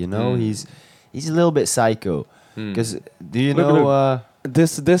hungry. You know, he's a little bit psycho. Because do you know?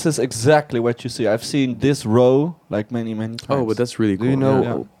 This is exactly what you see. I've seen this row like many times. Oh, but that's really cool. Do you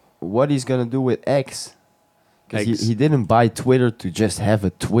know what he's gonna do with X? Because he didn't buy Twitter to just have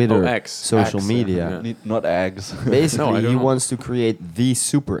a Twitter social media. Not eggs. Basically, he wants to create the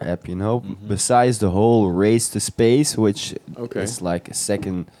super app, you know? Besides the whole race to space, which is like a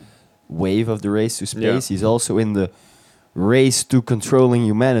second wave of the race to space, he's also in the race to controlling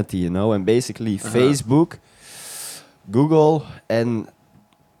humanity, you know? And basically Facebook, Google, and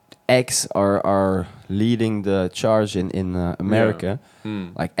X are leading the charge in America.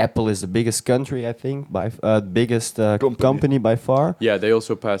 Like Apple is the biggest country, I think, by biggest company by far. Yeah, they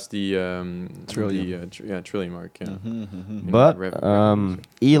also passed the trillion. Trillion mark. Yeah, But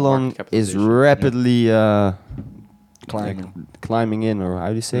Elon is rapidly climbing in, or how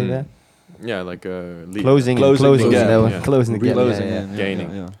do you say that? Yeah, like closing the gap. Gaining.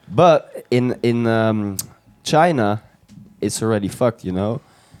 Yeah. But in China, it's already fucked. You know,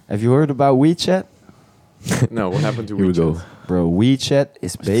 have you heard about WeChat? No, what happened to Here we WeChat? go. Bro, WeChat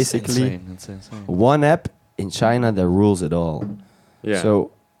is basically It's insane. one app in China that rules it all. Yeah. So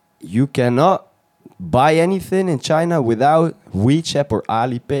you cannot buy anything in China without WeChat or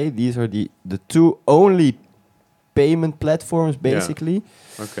Alipay. These are the two only payment platforms, basically.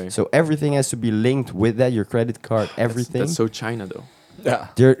 Okay. So everything has to be linked with that, your credit card, everything. That's so China, though. Yeah.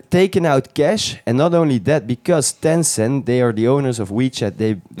 They're taking out cash, and not only that, because Tencent, they are the owners of WeChat.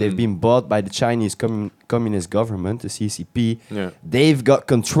 They've been bought by the Chinese Communist government, the CCP. Yeah. They've got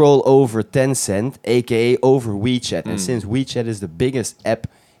control over Tencent, aka over WeChat. And since WeChat is the biggest app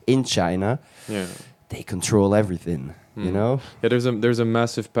in China, they control everything. You know? Yeah, there's a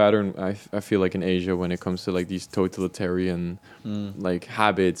massive pattern. I feel like in Asia when it comes to like these totalitarian like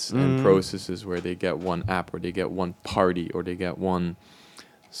habits and processes where they get one app or they get one party or they get one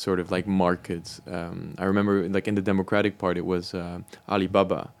sort of like market. I remember like in the Democratic Party it was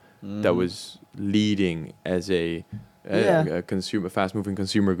Alibaba that was leading as a fast moving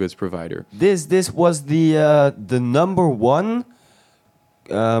consumer goods provider. This was the number one.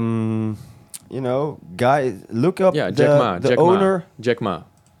 You know, guy, look up the owner. Jack Ma.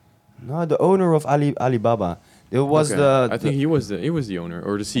 No, the owner of Alibaba. It was I think he was the owner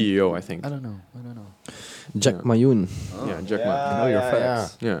or the CEO. I think. I don't know. Jack Mayun. Yeah, Jack Ma. I know your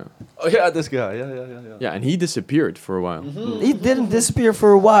facts. Yeah. Oh yeah, this guy. Yeah. Yeah, and he disappeared for a while. He didn't disappear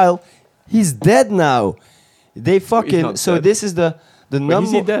for a while. He's dead now. They fucking. not So dead. this is the number.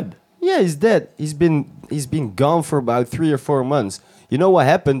 Is he dead? Yeah, he's dead. He's been gone for about 3 or 4 months. You know what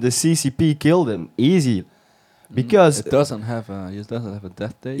happened? The CCP killed him easy, because It doesn't have a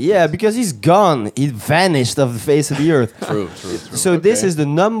death date. yeah, because he's gone. He vanished off the face of the earth. True. So this is the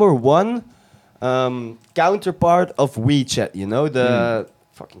number one counterpart of WeChat. You know, the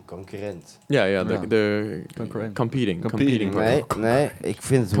fucking concurrent. Yeah. The Concurrent. competing. Nee, ik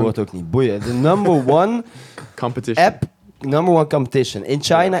vind het woord ook niet boeiend. The number one Competition. app, number one competition in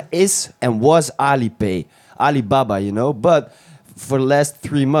China is and was Alibaba, you know, but for the last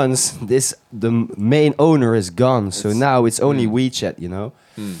 3 months, the main owner is gone. So now it's only WeChat, you know.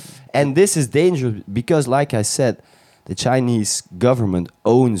 And this is dangerous because, like I said, the Chinese government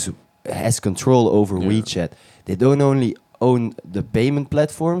has control over WeChat. They don't only own the payment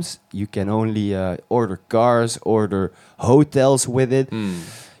platforms. You can only order cars, order hotels with it.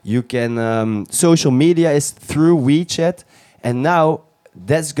 You can social media is through WeChat, and now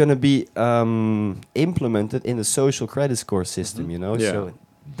that's going to be implemented in the social credit score system, you know? Yeah. So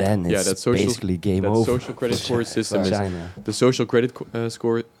then it's basically game over. Social credit score system the social credit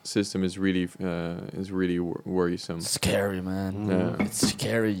score system is really worrisome. Scary, man. Yeah. It's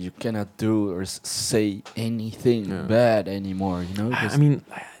scary. You cannot do or say anything bad anymore, you know? I mean,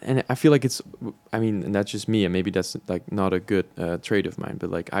 and I feel like and that's just me, and maybe that's like not a good trait of mine, but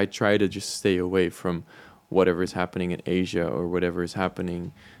like I try to just stay away from whatever is happening in Asia or whatever is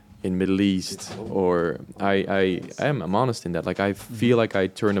happening in Middle East, or I'm honest in that. Like I feel like I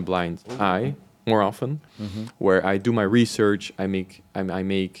turn a blind eye more often, where I do my research. I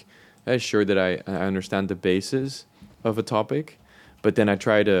make sure that I understand the basis of a topic, but then I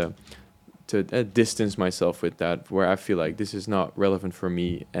try to distance myself with that, where I feel like this is not relevant for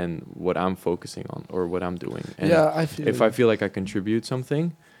me and what I'm focusing on or what I'm doing. And I feel if I feel like I contribute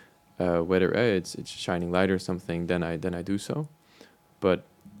something, whether it's shining light or something, then I do so. But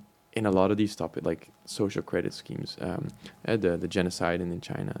in a lot of these topics, like social credit schemes, the genocide in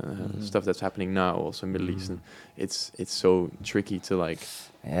China, stuff that's happening now, also in Middle East, and it's so tricky to like.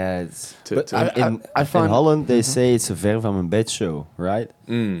 Yeah, it's I find in Holland they say it's a ver van mijn bed show, right?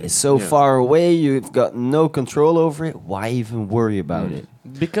 It's so far away, you've got no control over it. Why even worry about it?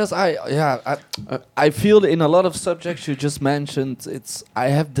 Because I feel in a lot of subjects you just mentioned, I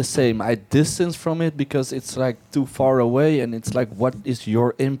have the same. I distance from it because it's like too far away, and it's like, what is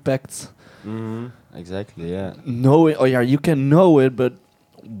your impact? Exactly, yeah. You can know it, but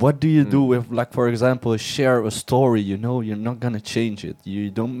what do you do with, like, for example, share a story? You know, you're not gonna change it. You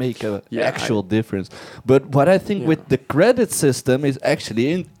don't make a actual difference. But what I think with the credit system is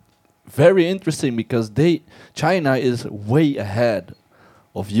actually very interesting, because China is way ahead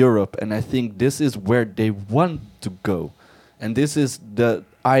of Europe, and I think this is where they want to go, and this is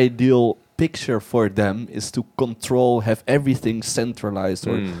ideal picture for them is to control, have everything centralized,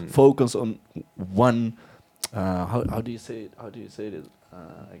 or focus on one. How do you say it? How do you say it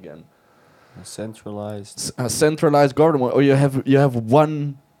again? A centralized. A centralized government, or you have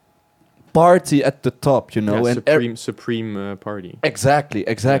one party at the top, and supreme party. Exactly,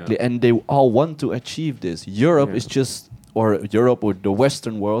 and they all want to achieve this. Europe is Europe or the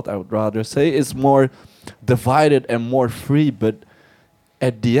Western world, I would rather say, is more divided and more free, but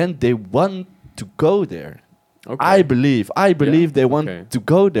at the end they want to go there. Okay. I believe they want to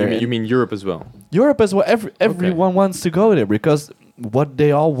go there. You mean Europe as well? Europe as well. Everyone wants to go there because what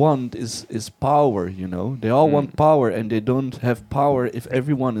they all want is power. They all want power, and they don't have power if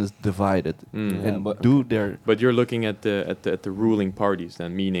everyone is divided. But you're looking at the ruling parties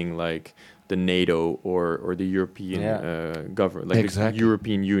then, meaning like the NATO or the European government, like the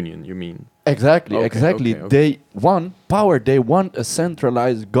European Union. You mean? Exactly. They want power. They want a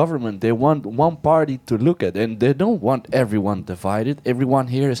centralized government. They want one party to look at, and they don't want everyone divided. Everyone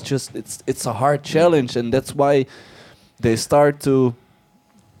here is just it's a hard challenge, and that's why they start to,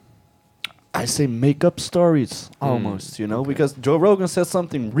 I say, make up stories almost, because Joe Rogan said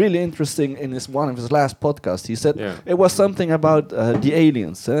something really interesting in one of his last podcasts. He said it was something about the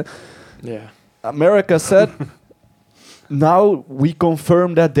aliens. America said, now we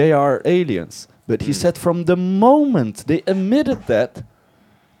confirm that they are aliens. But he said from the moment they admitted that,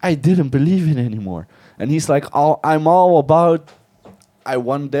 I didn't believe it anymore. And he's like, I'm all about, I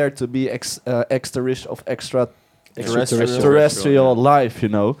want there to be extraterrestrial life,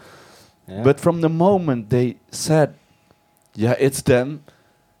 Yeah. But from the moment they said, it's them,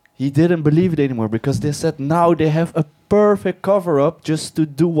 he didn't believe it anymore, because they said now they have a perfect cover-up just to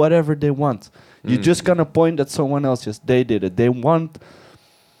do whatever they want. You're just gonna point at someone else, just they did it. They want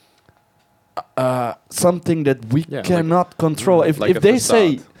something that we cannot control. If they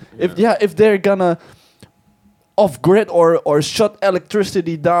say, if they're gonna off-grid or shut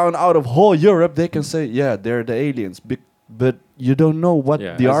electricity down out of whole Europe, they can say, they're the aliens. But you don't know what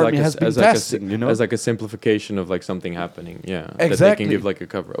the army has been testing, As like a simplification of like something happening, Exactly. That they can give like a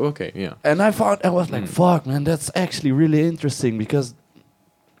cover. And I was like, fuck, man, that's actually really interesting, because,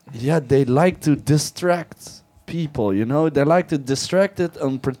 they like to distract people, They like to distract it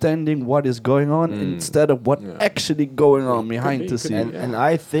on pretending what is going on instead of what actually going on behind the scenes. And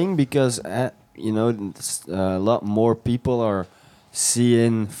I think because, a lot more people are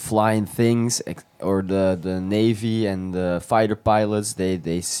seeing flying things, or the Navy and the fighter pilots,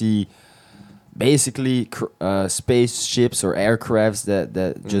 they see basically spaceships or aircrafts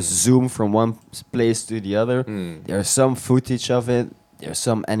that just zoom from one place to the other. There's some footage of it, there's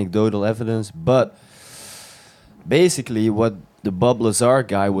some anecdotal evidence, but basically what the Bob Lazar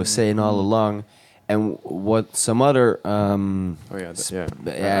guy was saying all along, and what some other it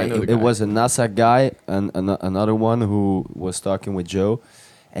was a NASA guy and another one who was talking with Joe,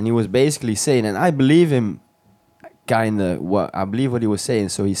 and he was basically saying, and I believe him I believe what he was saying.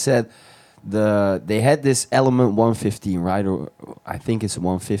 So he said they had this element 115, right? Or I think it's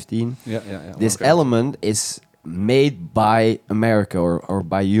 115. This element is made by America or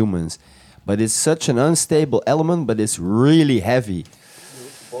by humans, but it's such an unstable element, but it's really heavy.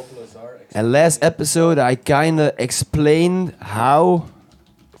 And last episode, I kind of explained how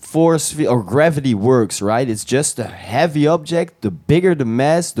force or gravity works, right? It's just a heavy object. The bigger the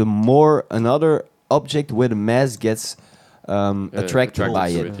mass, the more another object with a mass gets attracted by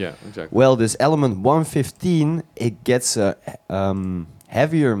it. Yeah, exactly. Well, this element 115, it gets a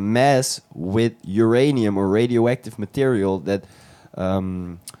heavier mass with uranium or radioactive material that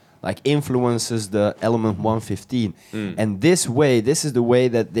influences the element 115. And this is the way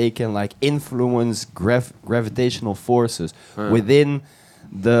that they can influence gravitational forces within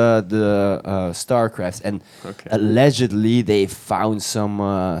the starcrafts. And allegedly they found some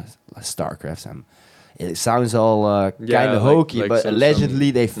starcrafts. It sounds all kind of hokey, but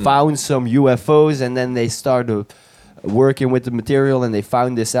allegedly they found some UFOs, and then they started working with the material, and they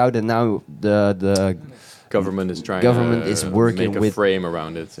found this out, and now the government is trying is working make a frame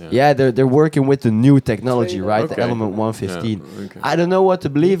around it. They're working with the new technology, right? The element 115. I don't know what to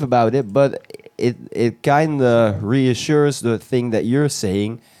believe about it, but it kind of reassures the thing that you're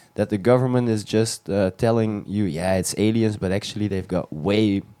saying, that the government is just telling you, it's aliens, but actually they've got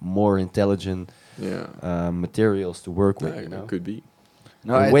way more intelligent materials to work with. It could be.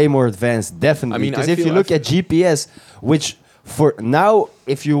 Way more advanced, definitely. Because if you look at GPS, which for now,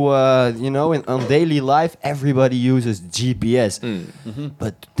 if you on daily life, everybody uses GPS.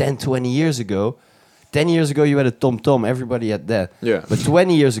 But 10 years ago you had a TomTom, everybody had that. But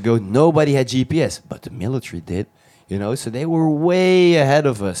 20 years ago, nobody had GPS, but the military did. You know, so they were way ahead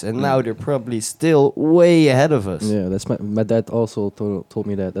of us, and now they're probably still way ahead of us. Yeah, that's my dad also told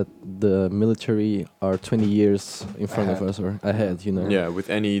me that the military are 20 years in front of us or ahead, you know. Yeah, with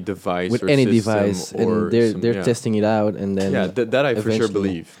any device with or any system device, or and they're testing it out, and then that I for sure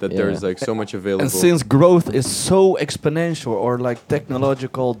believe that there's like so much available. And since growth is so exponential, or like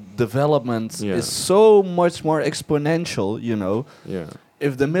technological development is so much more exponential, you know. Yeah.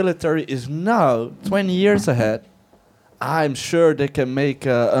 If the military is now 20 years ahead, I'm sure they can make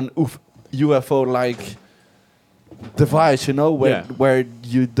an UFO-like device, you know, where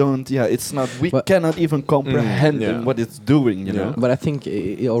you don't. Yeah, it's not. We cannot even comprehend what it's doing, you know. But I think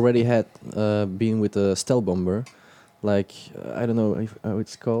it already had been with a stealth bomber. Like I don't know how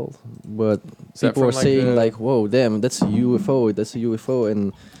it's called, but people were saying like, "Whoa, damn, that's a UFO! That's a UFO!"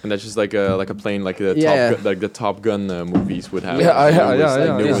 And that's just like a plane, like the like the Top Gun movies would have. It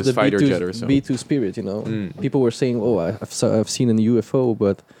was fighter jet or so. B2 Spirit, you know. People were saying, "Oh, I've seen a UFO,"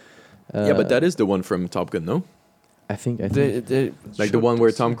 but but that is the one from Top Gun, no? I think they like the one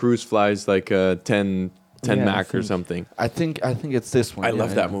where Tom Cruise flies like 10 Mach or something. I think it's this one. I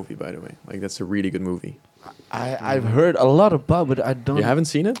love that movie, by the way. Like that's a really good movie. I've heard a lot about, but I don't. You haven't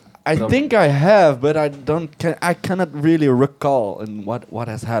seen it? I think I have, but I cannot really recall and what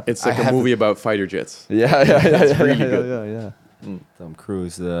has happened. It's like a movie about fighter jets. It's really good. Tom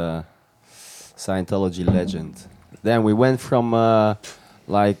Cruise, the Scientology legend. Then we went from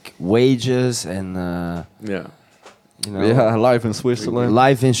like wages and you know, life in Switzerland,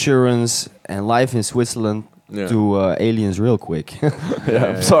 life insurance and life in Switzerland. To aliens real quick.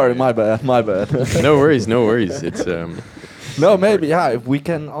 Sorry, my bad. No worries. It's no, maybe if we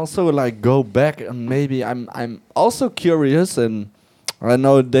can also like go back, and maybe I'm also curious, and I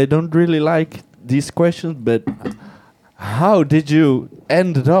know they don't really like these questions, but how did you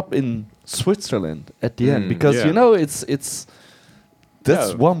end up in Switzerland at the end? Because you know it's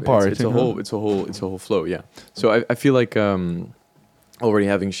that's one part. It's a whole flow. Yeah. So I feel like already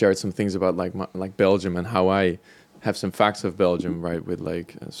having shared some things about like Belgium and how I have some facts of Belgium, right, with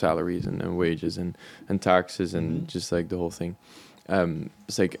like salaries and wages and taxes and just like the whole thing.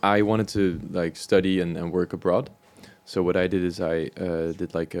 It's like I wanted to like study and work abroad. So what I did is I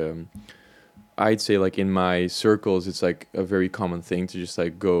did like I'd say like in my circles it's like a very common thing to just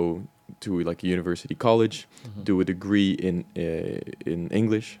like go to like a university college, do a degree in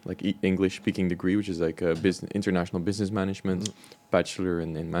English, like English speaking degree, which is like a international business management, bachelor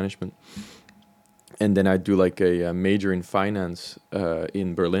in management, and then I do like a major in finance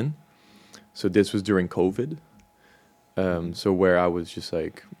in Berlin. So this was during COVID, so where I was just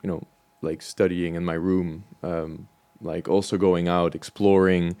like like studying in my room, like also going out,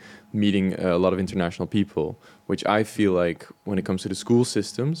 exploring, meeting a lot of international people, which I feel like when it comes to the school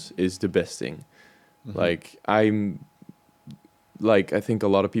systems is the best thing. Like I think a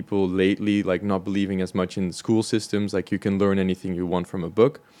lot of people lately like not believing as much in school systems, like you can learn anything you want from a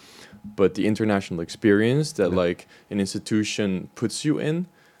book, but the international experience that like an institution puts you in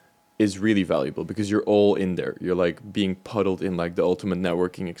is really valuable because you're all in there. You're like being puddled in like the ultimate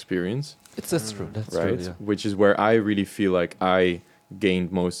networking experience. That's true. That's right? true. Yeah. Which is where I really feel like I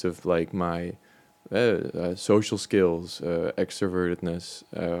gained most of like my social skills, extrovertedness,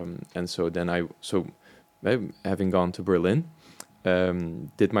 and so then having gone to Berlin,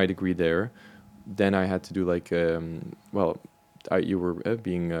 did my degree there. Then I had to do like you were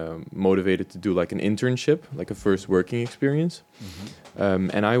being motivated to do like an internship, like a first working experience,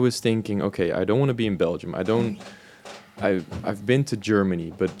 and I was thinking, okay, I don't want to be in Belgium. I've been to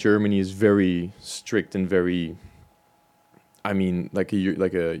Germany, but Germany is very strict and very, I mean, like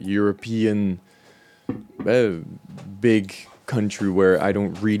a European big country where I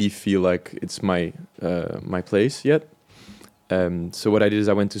don't really feel like it's my place yet. So what I did is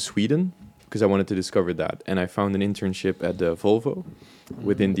I went to Sweden because I wanted to discover that, and I found an internship at Volvo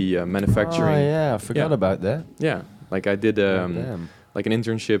within the manufacturing. Oh yeah, I forgot about that. Yeah, like I did like an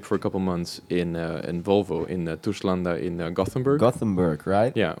internship for a couple months in Volvo in Torslanda in Gothenburg. Gothenburg,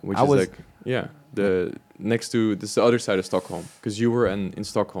 right? Yeah, which is like the next to this is the other side of Stockholm, because you were in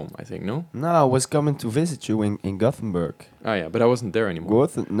Stockholm, I think. No, I was coming to visit you in Gothenburg. Oh yeah, but I wasn't there anymore.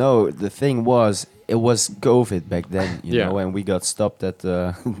 No, the thing was, it was COVID back then, you know, and we got stopped at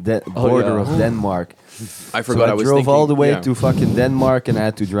the border of Denmark. I forgot. So I drove all the way to fucking Denmark, and I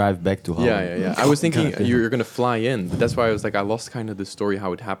had to drive back to Holland. Yeah. I was thinking you're gonna fly in, but that's why I was like, I lost kind of the story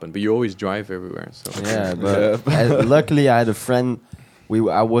how it happened. But you always drive everywhere, so yeah. But luckily, I had a friend.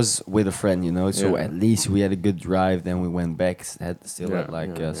 I was with a friend, you know, so at least we had a good drive. Then we went back, had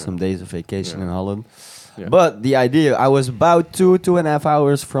some days of vacation in Holland. Yeah. But the idea, I was about 2.5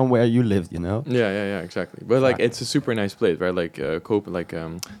 hours from where you lived, you know? Yeah, exactly. But like, it's a super nice place, right? Like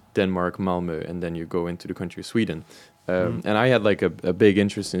Denmark, Malmö, and then you go into the country of Sweden. And I had like a big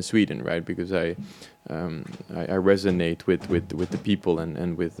interest in Sweden, right? Because I resonate with the people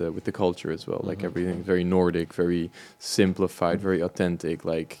and with the culture as well. Like everything very Nordic, very simplified, very authentic.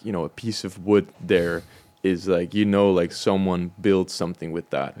 Like, you know, a piece of wood there is like, you know, like someone built something with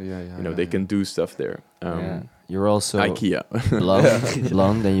that. You know, they can do stuff there. You're also IKEA.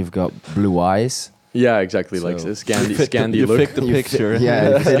 blonde, and you've got blue eyes. Yeah, exactly. So like Scandi look. You pick the picture.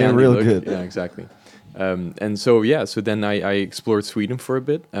 Yeah, it's real look. good. Yeah, exactly. And so then I explored Sweden for a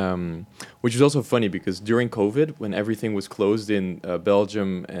bit, which is also funny because during COVID, when everything was closed in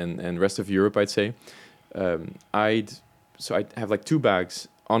Belgium and rest of Europe, I'd say, I'd have like 2 bags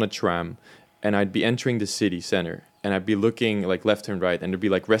on a tram, and I'd be entering the city center, and I'd be looking like left and right, and there'd be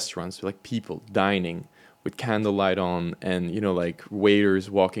like restaurants, like people dining with candlelight on, and you know, like waiters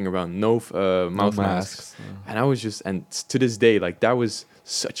walking around, no mouth masks. And I was just, and to this day, like that was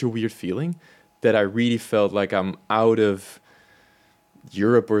such a weird feeling that I really felt like I'm out of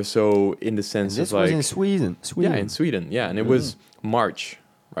Europe or so, in the sense of like, this was in Sweden. Yeah, in Sweden. Yeah, and it was March,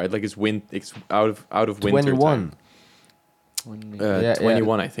 right? Like it's out of winter 21. time.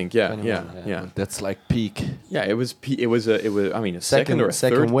 21, I think. Yeah, 21, yeah. That's like peak. Yeah, it was. I mean, a second or a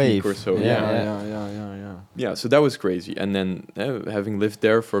second third wave peak or so. Yeah. Yeah, so that was crazy. And then having lived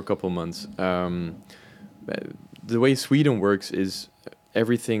there for a couple months, the way Sweden works is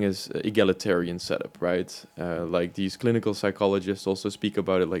everything is egalitarian setup, right? Like these clinical psychologists also speak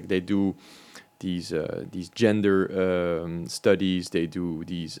about it. Like they do these gender studies. They do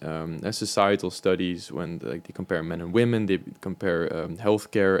these societal studies when they compare men and women. They compare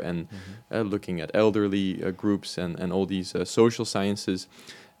healthcare and looking at elderly groups and all these social sciences.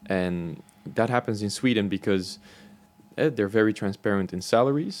 And that happens in Sweden because they're very transparent in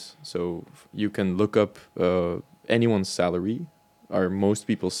salaries. So you can look up anyone's salary, or most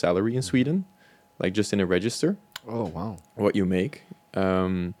people's salary in Sweden, like just in a register. Oh, wow. What you make.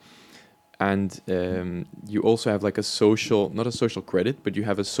 And you also have like not a social credit, but you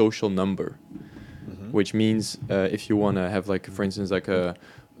have a social number, which means if you want to have like, for instance, like a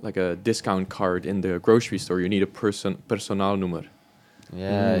discount card in the grocery store, you need a personaalnummer.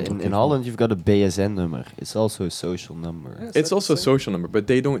 Yeah, in Holland you've got a BSN number. It's also a social number. Yeah, it's also a social number, but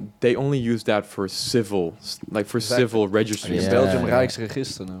they only use that for civil, like for civil registry. In Belgium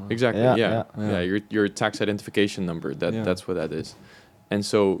Rijksregister now. Exactly. Yeah. Your tax identification number. That's what that is. And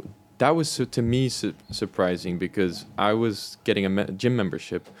so that was to me surprising, because I was getting a gym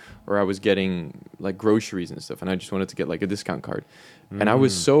membership, or I was getting like groceries and stuff, and I just wanted to get like a discount card. And I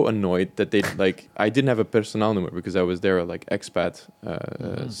was so annoyed that I didn't have a personal number because I was there like expat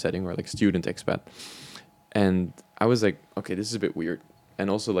setting, or like student expat. And I was like, okay, this is a bit weird. And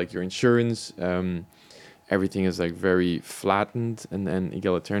also like your insurance, everything is like very flattened and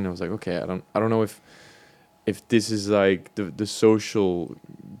egalitarian. I was like, okay, I don't know if this is like the social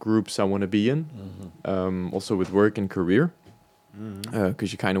groups I want to be in. Also with work and career,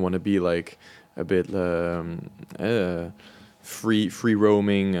 because you kind of want to be like a bit free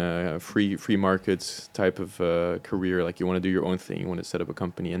roaming, free markets type of career. Like you want to do your own thing. You want to set up a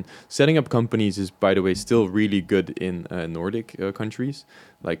company, and setting up companies is, by the way, still really good in Nordic countries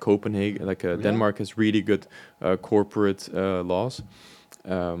like Copenhagen. Like Denmark has really good corporate laws.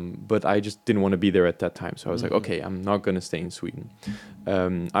 But I just didn't want to be there at that time. So I was like, okay, I'm not going to stay in Sweden.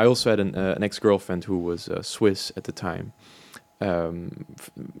 I also had an ex-girlfriend who was Swiss at the time,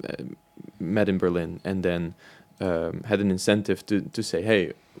 met in Berlin, and then had an incentive to say,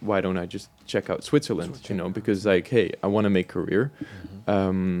 hey, why don't I just check out Switzerland? Because like, hey, I want to make career.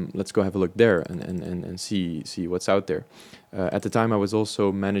 Let's go have a look there and see what's out there. At the time, I was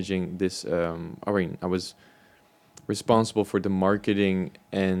also managing this. I was responsible for the marketing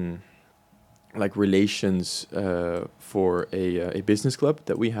and like relations for a business club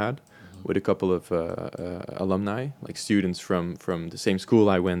that we had with a couple of alumni, like students from the same school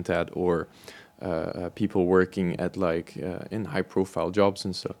I went at, or people working at like in high profile jobs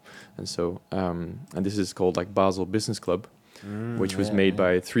and stuff. And this is called like Basel Business Club, which was made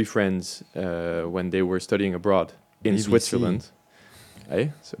by 3 friends when they were studying abroad in BBC. Switzerland.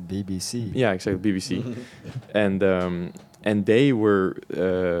 So BBC. Yeah, exactly, BBC. And they were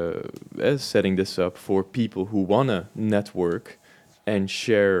setting this up for people who want to network and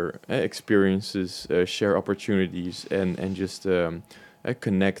share experiences, share opportunities, and just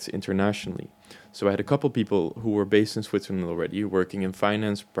connect internationally. So I had a couple people who were based in Switzerland already, working in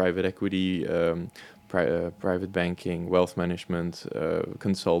finance, private equity, private banking, wealth management,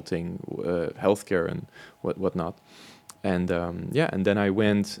 consulting, healthcare, and whatnot. And and then I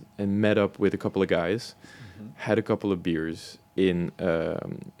went and met up with a couple of guys, had a couple of beers in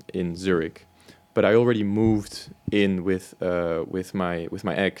Zurich, but I already moved in with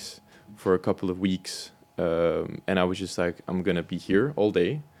my ex for a couple of weeks, and I was just like, I'm gonna be here all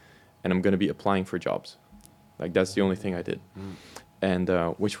day, and I'm gonna be applying for jobs. Like that's the only thing I did, and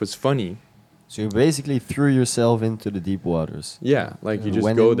which was funny. So you basically threw yourself into the deep waters. Yeah, like you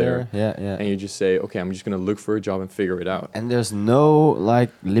just go there, and you just say, okay, I'm just gonna look for a job and figure it out. And there's no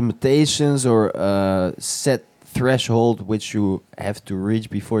like limitations or set threshold which you have to reach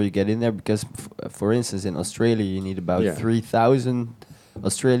before you get in there, because for instance in Australia you need about 3,000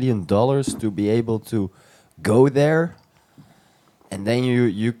 Australian dollars to be able to go there, and then you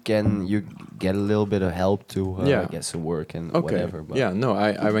get a little bit of help to get some work and whatever. But I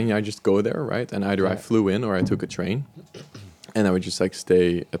mean I just go there, right? And either I flew in or I took a train, and I would just like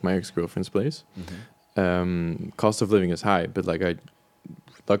stay at my ex-girlfriend's place. Cost of living is high, but like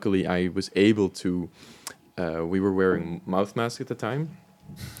luckily I was able to. We were wearing mouth masks at the time,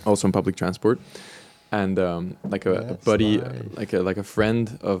 also in public transport, and like a buddy, nice. like a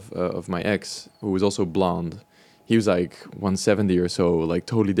friend of my ex who was also blonde. He was like 170 or so, like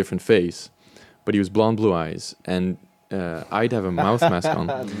totally different face, but he was blonde, blue eyes, and I'd have a mouth mask on,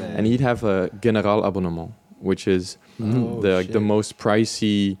 and he'd have a General abonnement, which is the most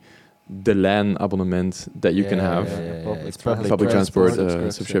pricey DeLan abonnement that you can have. It's public transport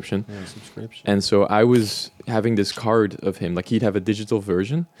subscription. And so I was having this card of him, like he'd have a digital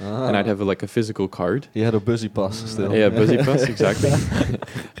version and I'd have a physical card. He had a busy pass still. Yeah, busy pass, exactly.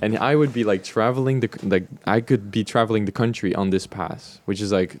 And I would be like traveling I could be traveling the country on this pass, which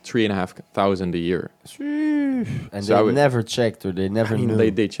is like 3,500 a year. And so they never checked, or they never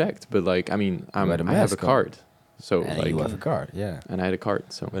knew. They checked, but like I mean I have a card. So and like you have a card, and I had a card.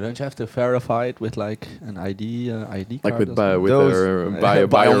 So but don't you have to verify it with like an ID card? Like with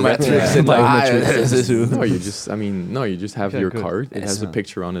biometrics and No, you just have your card. It has a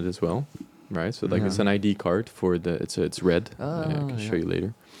picture on it as well, right? So like it's an ID card for it's red. I can show you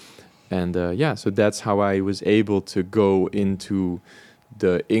later. And so that's how I was able to go into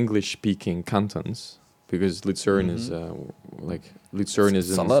the English-speaking cantons, because Lucerne is Lucerne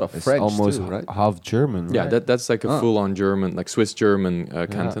is a lot of French, almost too, right? half German, right? Yeah, that's like a full-on German, like Swiss German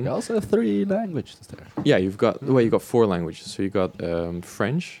canton. You also have 3 languages there. Yeah, you've got 4 languages. So you got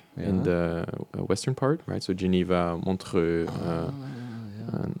French in the western part, right? So Geneva, Montreux,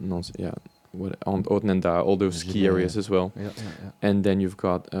 Otnenda, all those ski areas as well. And then you've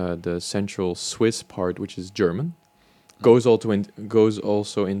got the central Swiss part, which is German. Goes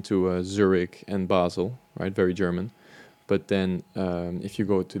also into Zurich and Basel, right? Very German. But then if you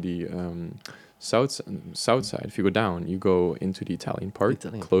go to the south side, if you go down, you go into the Italian part,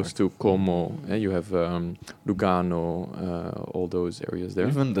 close to Como. You have Lugano, all those areas there.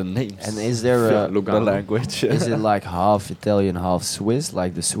 Even the names. And is there the language? Is it like half Italian, half Swiss,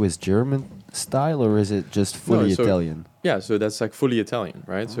 like the Swiss-German style, or is it just fully Italian? Yeah, so that's like fully Italian,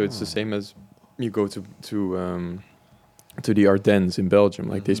 right? So it's the same as you go to the Ardennes in Belgium,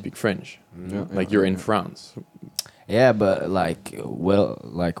 like they speak French, you're in France. Yeah, but like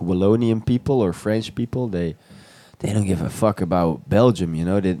Wallonian people or French people, they don't give a fuck about Belgium, you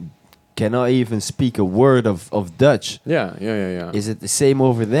know. They cannot even speak a word of Dutch. Yeah. Is it the same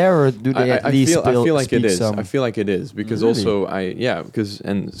over there, or do they at least I feel like it is. Some? I feel like it is, because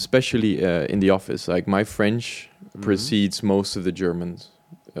and especially in the office, like my French precedes most of the Germans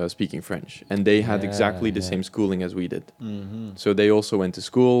speaking French, and they had exactly the same schooling as we did. So they also went to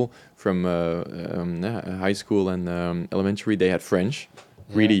school from high school and elementary. They had French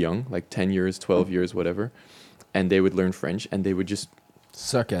really young, like 10 years, 12 years, whatever, and they would learn French, and they would just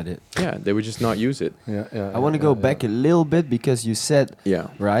suck at it. Yeah, they would just not use it. I want to go back a little bit, because you said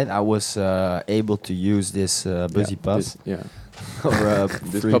right, I was able to use this busy pass or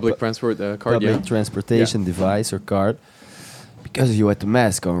this public transport card, public transportation device or card. Because you had the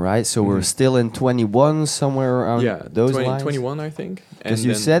mask on, right? So we're still in 21, somewhere around those lines? 21, I think. Because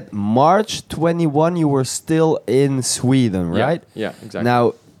you said March 21, you were still in Sweden, right? Yeah, exactly.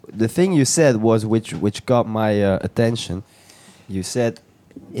 Now, the thing you said was, which got my attention, you said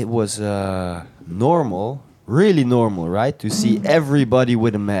it was normal, really normal, right? To see everybody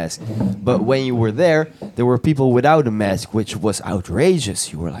with a mask. But when you were there were people without a mask, which was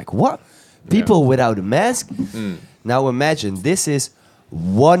outrageous. You were like, what? People without a mask? Now imagine, this is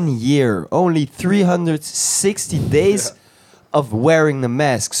 1 year, only 360 days of wearing the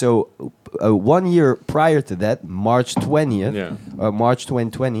mask. So 1 year prior to that, March 20th, March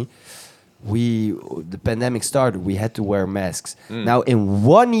 2020, the pandemic started, we had to wear masks. Now, in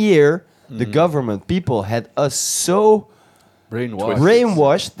 1 year, the government, people had us so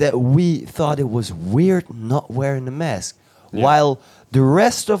brainwashed that we thought it was weird not wearing a mask. Yeah. While the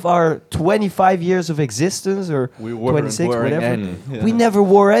rest of our 25 years of existence, or 26, whatever, we never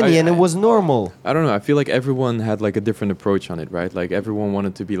wore any, and it was normal. I don't know. I feel like everyone had like a different approach on it, right? Like everyone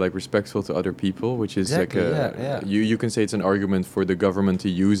wanted to be like respectful to other people, which is like you can say it's an argument for the government to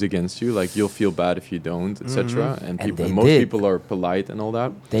use against you. Like you'll feel bad if you don't, etc. And most people are polite and all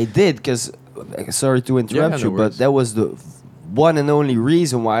that. They did, because sorry to interrupt you, but that was the one and only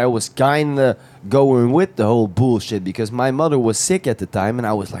reason why I was kind of going with the whole bullshit, because my mother was sick at the time, and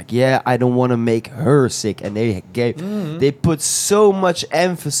I was like, I don't want to make her sick. And they put so much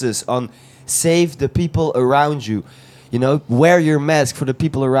emphasis on save the people around you, wear your mask for the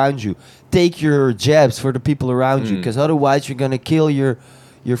people around you, take your jabs for the people around you, because otherwise you're gonna kill your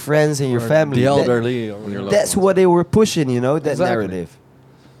friends and your family, the elderly. That's what they were pushing, that narrative.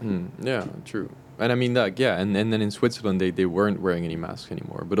 Yeah, true. And I mean that, and then in Switzerland they weren't wearing any masks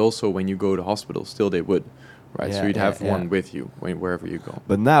anymore. But also when you go to hospital, still they would, right? Yeah, so you'd have one with you wherever you go.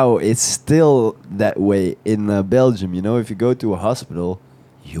 But now it's still that way in Belgium. If you go to a hospital,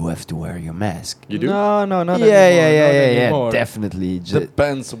 you have to wear your mask. You do? No, not anymore. Yeah, definitely.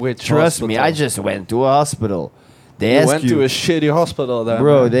 Depends which. Trust hospital. me, I just went to a hospital. You went to a shitty hospital then.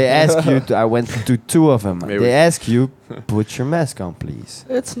 Bro, they ask you I went to 2 of them. They ask you, put your mask on, please.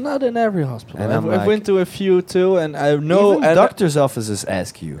 It's not in every hospital. And I've went to a few too, and I know... Even doctors' offices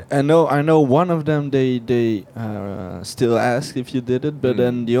ask you. I know one of them, they still ask if you did it, but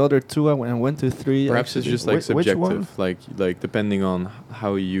then the other 2, I went to 3. Perhaps it's just like subjective, like depending on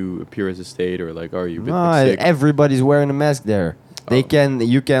how you appear as a state, or like, are you a bit sick? Everybody's wearing a mask there. You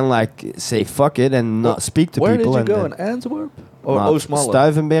can like say fuck it and not speak to people. Where did you go? In Antwerp? Or Oostmalle?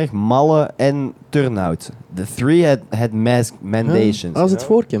 Stuivenberg, Malle and Turnhout. The 3 had mask mandations. How's it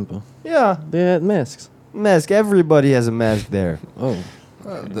for Kempen? Yeah. They had masks. Everybody has a mask there. Oh.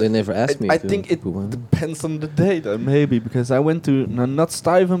 They never asked me. I think it depends on the day then, maybe, because I went to not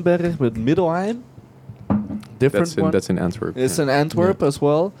Stuivenberg, but Middelheim. That's in Antwerp. It's in Antwerp as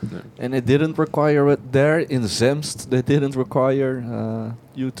well, and it didn't require it there. In Zemst, they didn't require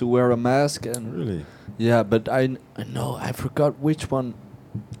you to wear a mask. And really? Yeah, but I know I forgot which one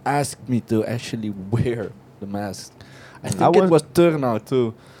asked me to actually wear the mask. I think it was Turnhout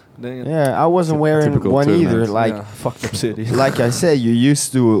too. I wasn't wearing one either. Like fucked up city. Like I said, you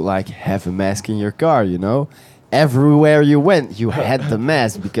used to like have a mask in your car. Everywhere you went, you had the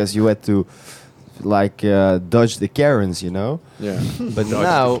mask because you had to. Dodge the Karens, Yeah. But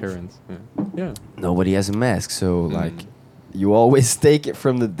now, nobody has a mask, so you always take it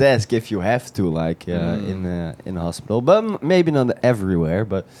from the desk if you have to, in a hospital. But maybe not everywhere.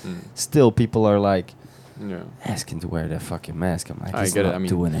 But still, people are asking to wear that fucking mask. I'm like, it's not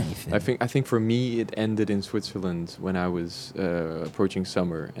doing anything. I think for me, it ended in Switzerland when I was approaching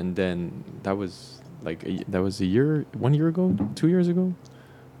summer, and then that was 1 year ago, 2 years ago.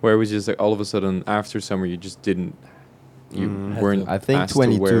 Where it was just like all of a sudden after summer you just weren't I think asked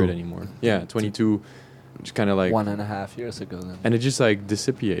 22 to wear it anymore. Yeah, 22, just kind of like 1.5 years ago then. And it just like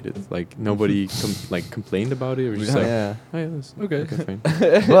dissipated. Like nobody complained about it. It was just okay, fine.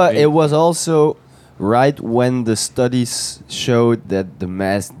 But it was also right when the studies showed that the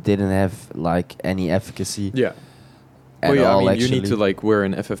mask didn't have any efficacy. Yeah. You need to wear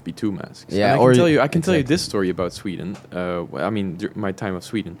an FFP2 mask. Yeah, I can tell you this story about Sweden. My time of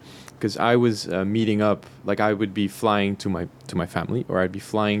Sweden, because I was meeting up. I would be flying to my family, or I'd be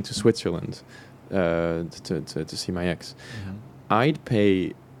flying to Switzerland to see my ex. Mm-hmm. I'd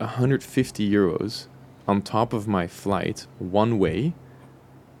pay 150 euros on top of my flight one way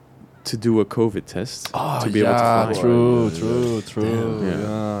to do a COVID test to be able to fly. True.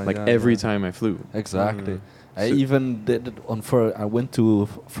 Yeah. Every time I flew. Exactly. I even did it I went to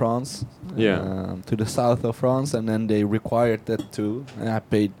France, to the south of France, and then they required that too, and I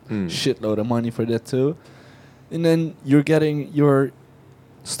paid shitload of money for that too. And then you're getting your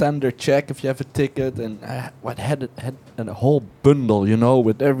standard check if you have a ticket, and I had a whole bundle,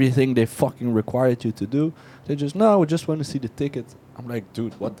 with everything they fucking required you to do. They just, no, we just want to see the ticket. I'm like,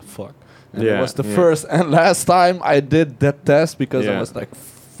 dude, what the fuck? And it was the first and last time I did that test, because I was like,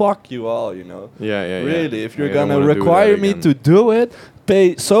 fuck you all, Really, if you're gonna require me to do it,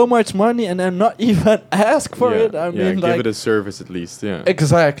 pay so much money and then not even ask for it. I mean, give it a service at least. Yeah.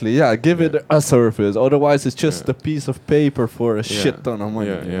 Exactly. Yeah, give it a service. Otherwise, it's just a piece of paper for a shit ton of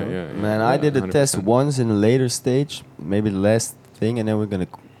money. Man, I did a test once in a later stage, maybe the last thing, and then we're gonna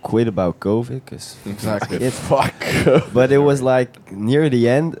quit about COVID, because exactly. But it was near the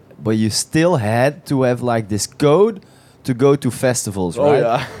end. but you still had to have like this code to go to festivals,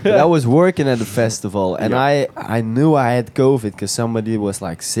 right? But I was working at a festival, and I knew I had COVID because somebody was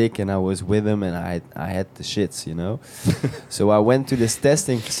like sick, and I was with him, and I had the shits, you know. So I went to this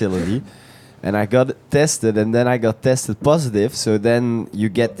testing facility, and I got tested, and then I got tested positive. So then you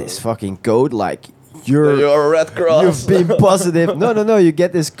get this fucking code like you're a Red Cross. You've been positive. No. You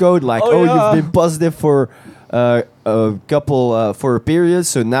get this code like you've been positive for a couple for a period.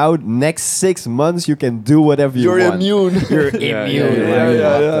 So now next 6 months you can do whatever you want. Immune. You're immune.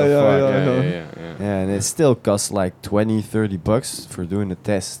 Yeah, and it still costs like $20-$30 for doing the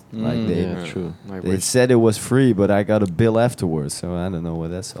test. True. They said it was free, but I got a bill afterwards, so I don't know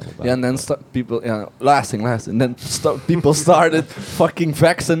what that's all about. Yeah, and then people, last thing, and then people started fucking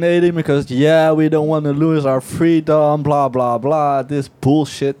vaccinating because we don't want to lose our freedom, blah blah blah. This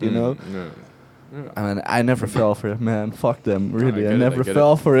bullshit, you know. I mean, I never fell for it, man. Fuck them, really. I never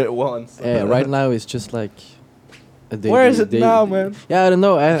fell for it once. Yeah, right now it's just like. Where is it now, man? Yeah, I don't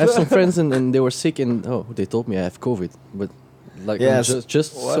know. I have some friends and they were sick and they told me I have COVID, but like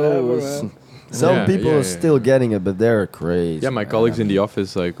just whatever, so. Some people are still getting it, but they're crazy. Yeah, my colleagues in the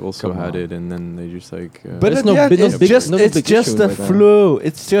office like also had it, and then they just like. But it's just the flu.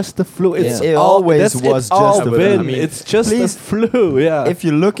 It's just the flu. It always was just the flu. It's just the flu. Yeah. If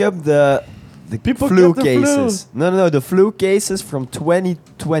you look up the people flu get the cases. No, the flu cases from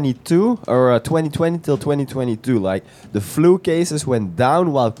 2022 or 2020 till 2022. Like the flu cases went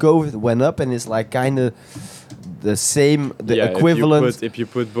down while COVID went up, and it's like kind of the same, equivalent. If you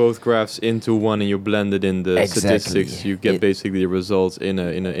put both graphs into one and you blend it in the statistics, you get basically the results in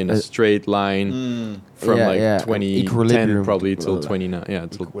a straight line from 2010 probably till 29. Yeah,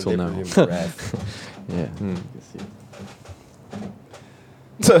 till now.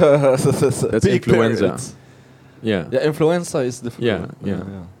 That's influenza. Yeah, influenza is the flu.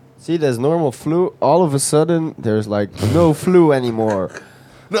 Yeah. See, there's normal flu. All of a sudden, there's like no flu anymore.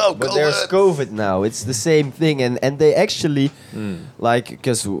 No, but there's COVID now. It's the same thing, and they actually like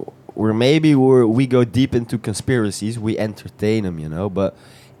because we go deep into conspiracies. We entertain them, you know. But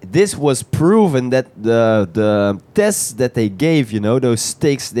this was proven that the tests that they gave, you know, those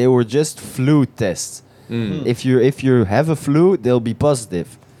sticks, they were just flu tests. If you have a flu, they'll be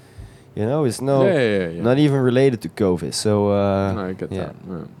positive. You know, it's not even related to COVID. So I get that.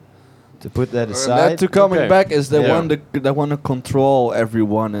 Yeah. To put that aside, coming back is they want to control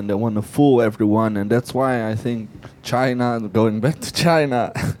everyone and they want to fool everyone, and that's why I think China, going back to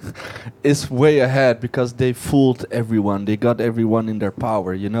China, is way ahead because they fooled everyone. They got everyone in their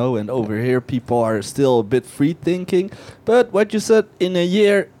power, you know. And over here, people are still a bit free thinking. But what you said, in a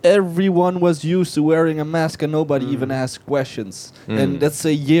year, everyone was used to wearing a mask and nobody even asked questions. And that's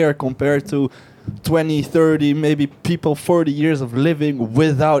a year compared to 20, 30, maybe people 40 years of living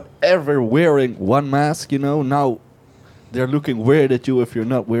without ever wearing one mask, you know. Now they're looking weird at you if you're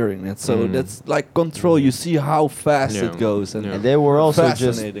not wearing it. So that's like control. You see how fast it goes. And they were also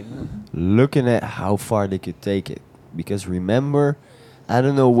just looking at how far they could take it. Because remember, I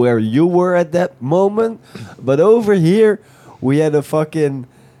don't know where you were at that moment, but over here we had a fucking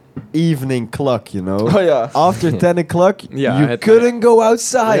evening clock, you know. After 10 o'clock, you couldn't go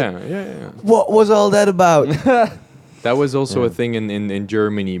outside. What was all that about? That was also a thing in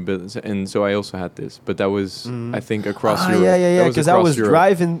Germany, and so I also had this, but that was I think across Europe. Because I was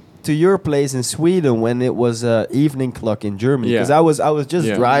driving to your place in Sweden when it was evening clock in Germany. Because I was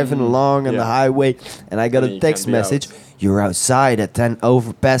just driving along on the highway, and I got a text message. You're outside at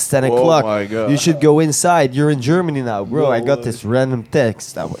past 10 o'clock. My God. You should go inside. You're in Germany now, bro. I got this random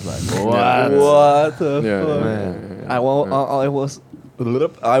text. I was like, what the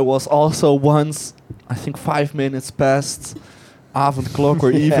fuck? I was also once, I think 5 minutes past Avondklok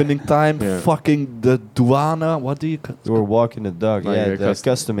or evening time, fucking the douane. What do you? You were walking the dog. The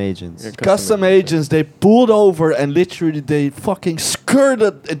custom agents. Custom agents. They pulled over and literally they fucking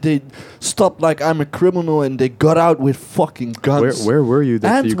skirted. And they stopped like I'm a criminal, and they got out with fucking guns. Where were you?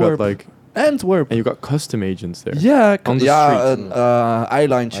 That you got like Antwerp. And you got custom agents there. Yeah, on the street.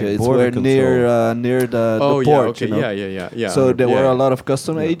 Eilandje. It's where near the port. Okay. You know? Yeah. So there were a lot of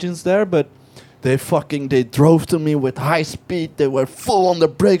custom agents there, but. They drove to me with high speed. They were full on the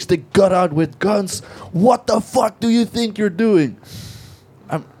brakes. They got out with guns. What the fuck do you think you're doing?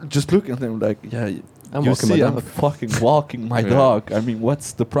 I'm just looking at them like, you see, I'm fucking walking my dog. I mean,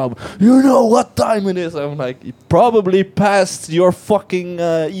 what's the problem? You know what time it is? I'm like, probably past your fucking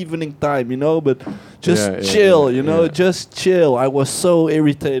evening time, you know, but just chill, you know, just chill. I was so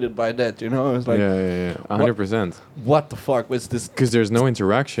irritated by that, you know. I was like, 100%. What the fuck was this? Because there's no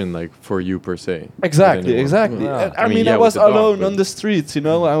interaction, like, for you per se. Exactly. Yeah. I mean, I was alone on the streets, you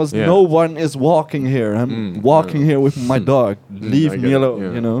know. I was no one is walking here. I'm walking here with my dog. Leave me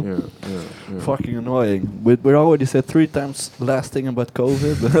alone, you know. Fucking annoying. We already said 3 times last thing about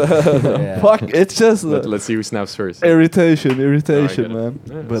COVID. Fuck, it's just let's see who snaps first. Irritation, man.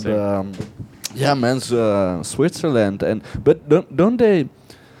 Yeah, but man, Switzerland but don't they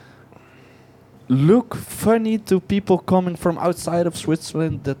look funny to people coming from outside of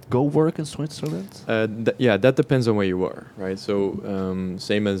Switzerland that go work in Switzerland? That depends on where you are, right? So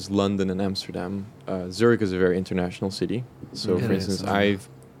same as London and Amsterdam, Zurich is a very international city. So for instance,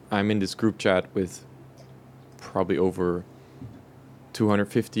 I'm in this group chat with probably over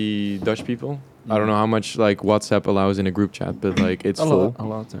 250 Dutch people. I don't know how much like WhatsApp allows in a group chat, but like it's full. A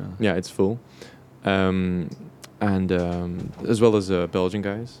lot, yeah, it's full. And as well as Belgian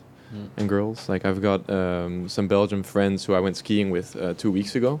guys and girls. Like I've got some Belgian friends who I went skiing with 2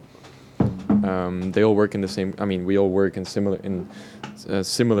 weeks ago. They all work in the same. I mean, we all work in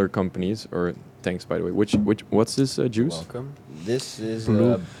similar companies. Or thanks, by the way. What's this juice? Welcome. This is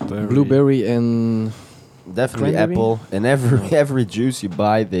blueberry and definitely apple. And every juice you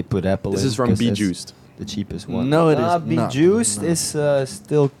buy, they put apple. This is from Be Juiced, the cheapest one. No, it is Be Juiced is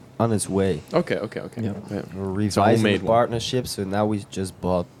still on its way. Okay. Yeah. We're revising the partnership, so now we just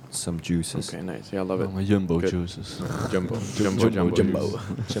bought some juices. Okay, nice. Yeah, I love it. Jumbo juices. Jumbo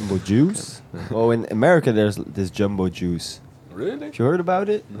juice. Oh, in America there's this jumbo juice. Really? Have you heard about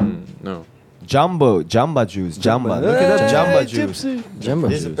it? No. Jamba juice. Jamba. Look it up. Jamba juice. Jamba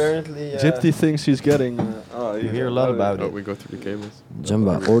this juice. Apparently. Gypsy thinks she's getting. You hear a lot about it. We go through the cables.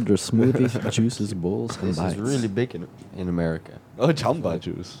 Jamba orders smoothies, juices, bowls, and This bites. is really big in America. Oh, Jamba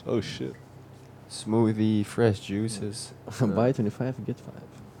juice. Oh shit. Smoothie, fresh juices. Buy 25 and get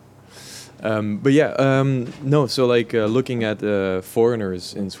 5. No. So like looking at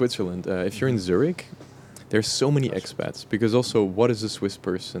foreigners in Switzerland, if you're in Zurich, there's so many expats. Because also, what is a Swiss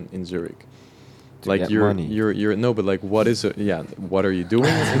person in Zurich? Like you're no, but like what is it? Yeah, what are you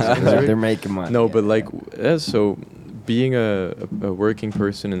doing? They're making money. No, but like so being a working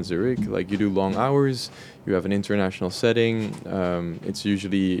person in Zurich, like you do long hours, you have an international setting. It's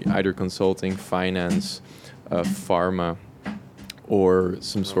usually either consulting, finance, pharma, or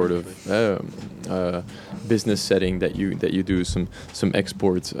some sort of business setting that you do some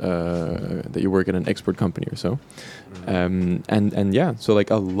exports that you work at an export company or so. So like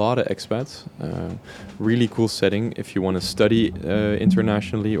a lot of expats, really cool setting if you want to study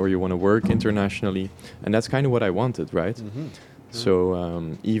internationally or you want to work internationally, and that's kind of what I wanted, right?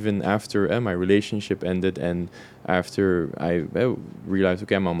 So even after my relationship ended and after I realized,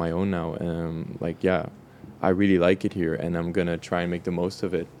 okay, I'm on my own now, I really like it here and I'm gonna try and make the most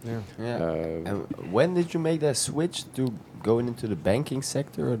of it. And when did you make that switch to going into the banking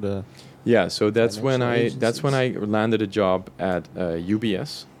sector or the? Yeah, so that's when I landed a job at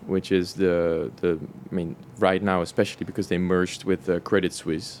UBS, which is right now, especially because they merged with Credit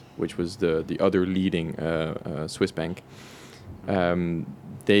Suisse, which was the other leading Swiss bank.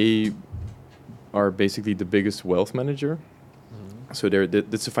 They are basically the biggest wealth manager. So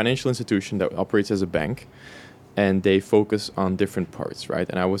it's a financial institution that operates as a bank, and they focus on different parts, right?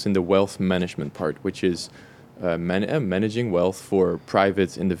 And I was in the wealth management part, which is managing wealth for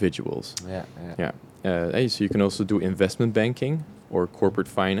private individuals. So you can also do investment banking or corporate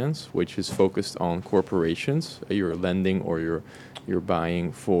finance, which is focused on corporations. You're lending or you're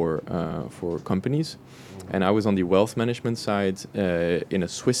buying for companies. And I was on the wealth management side in a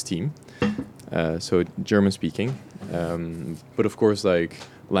Swiss team, so German speaking. But of course, like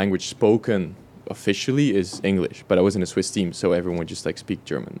language spoken officially is English, but I was in a Swiss team, so everyone would just like speak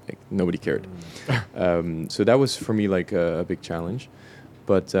German. Like nobody cared. So that was for me like a big challenge.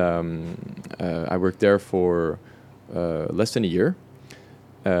 But I worked there for less than a year,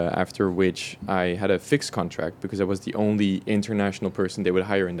 after which I had a fixed contract because I was the only international person they would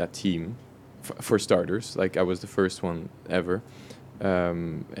hire in that team for starters. Like I was the first one ever.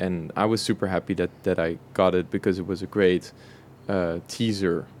 And I was super happy that I got it because it was a great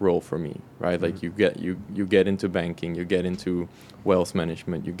teaser role for me, right? Like you get into banking, you get into wealth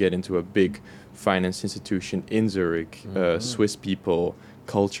management, you get into a big finance institution in Zurich. Swiss people,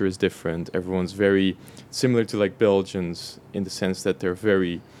 culture is different. Everyone's very similar to like Belgians in the sense that they're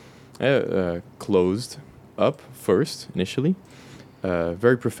very closed up first initially,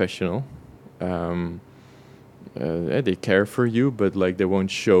 very professional. they care for you, but like they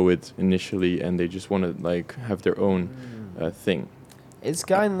won't show it initially, and they just want to like have their own thing. It's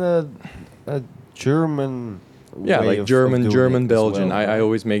kind of a German. Yeah, like German, Belgian. Well, I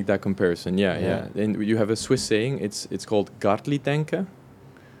always make that comparison. Yeah. And you have a Swiss saying. It's called Gartli denken,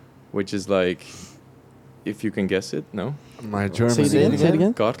 which is like, if you can guess it. No. My German. Say it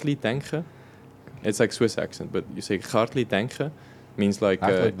again. Gartli denken. It's like Swiss accent, but you say Gartli denken means like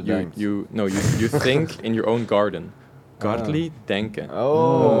you think in your own garden. Gartli denken.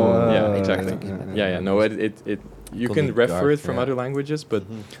 Oh. Yeah, exactly. Yeah. No, it you can refer it from other languages, but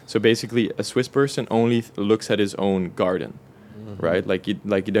so basically a Swiss person only looks at his own garden, right? Like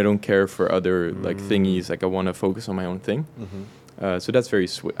they don't care for other like thingies. Like I want to focus on my own thing. So that's very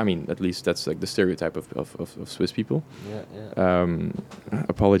I mean, at least that's like the stereotype of Swiss people.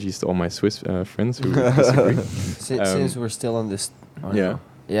 Apologies to all my Swiss friends who disagree. Since we're still on this,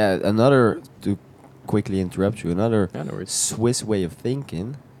 another, to quickly interrupt you, another Swiss way of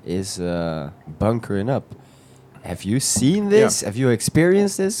thinking is bunkering up. Have you seen this? Have you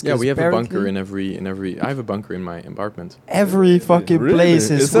experienced this? Yeah, we have a bunker in every. I have a bunker in my embarkment. Every fucking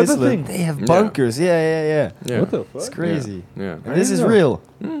place in Switzerland, they have bunkers. Yeah. What the fuck? It's crazy. Yeah. And this is real.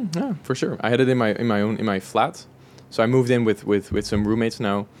 Yeah, for sure. I had it in my flat. So I moved in with some roommates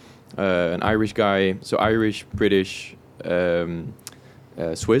now. An Irish guy, so Irish, British,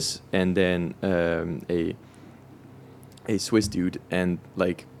 Swiss, and then a Swiss dude, and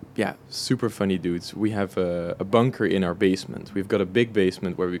like. Yeah, super funny dudes. We have a bunker in our basement. We've got a big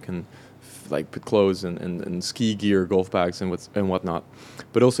basement where we can like put clothes and ski gear, golf bags and whatnot.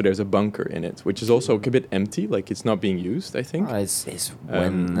 But also there's a bunker in it, which is also a bit empty. Like it's not being used, I think. It's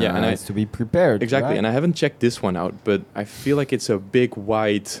when it's to be prepared. Exactly, right? and I haven't checked this one out, but I feel like it's a big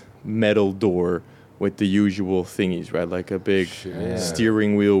white metal door with the usual thingies, right? Like a big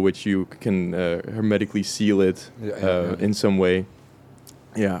steering wheel, which you can hermetically seal it in some way.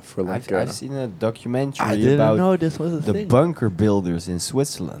 Yeah, for like I've seen a documentary about the bunker builders in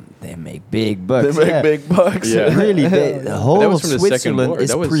Switzerland. They make big bucks. Big bucks. Yeah. Really, the whole of Switzerland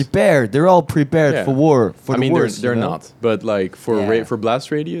is prepared. They're all prepared for war. For the worst, they're not, but like for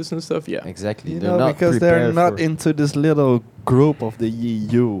blast radius and stuff, yeah, exactly. They're not because they're not into this little group of the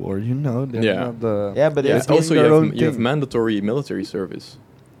EU, or they're not the. But it's also you have mandatory military service.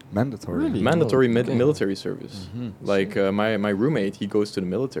 Mandatory. Really? Mandatory military service. Like my roommate, he goes to the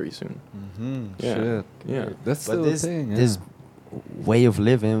military soon. Yeah. Shit. Yeah. That's but the thing. This way of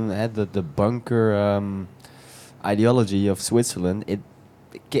living, the bunker ideology of Switzerland,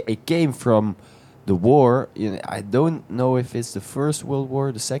 it came from the war. I don't know if it's the First World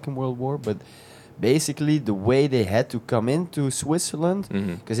War, the Second World War, but basically the way they had to come into Switzerland,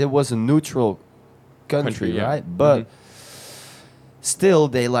 because it was a neutral country, right? But still,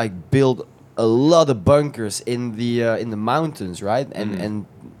 they like built a lot of bunkers in the mountains, right? And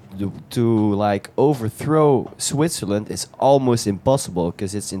to like overthrow Switzerland is almost impossible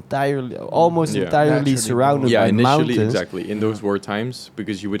because it's entirely surrounded by mountains. Exactly in those war times,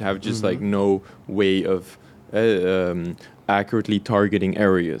 because you would have just like no way of accurately targeting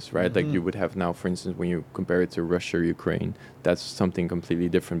areas, right? Like you would have now, for instance, when you compare it to Russia or Ukraine, that's something completely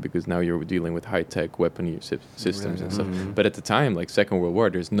different because now you're dealing with high-tech weapon systems and stuff. But at the time, like Second World War,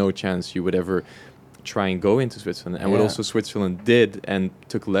 there's no chance you would ever try and go into Switzerland. And what also Switzerland did and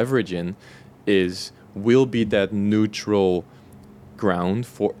took leverage in is will be that neutral ground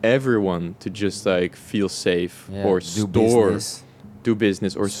for everyone to just like feel safe or do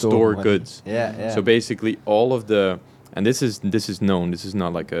business or store goods. So basically all of the, and this is known, this is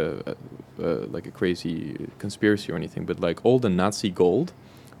not like a crazy conspiracy or anything, but like all the Nazi gold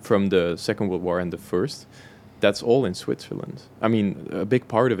from the Second World War and the First, that's all in Switzerland. I mean, a big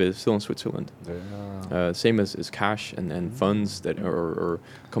part of it is still in Switzerland. Same as cash and funds that or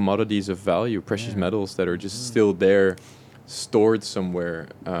commodities of value, precious metals that are just still there, stored somewhere.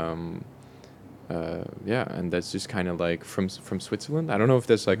 And that's just kind of like from Switzerland. I don't know if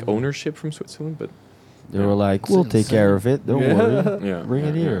there's like ownership from Switzerland, but they were like, we'll take care of it. Don't worry. Bring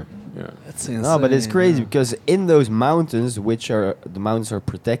it here. Yeah. That's insane. No, but it's crazy because in those mountains, the mountains are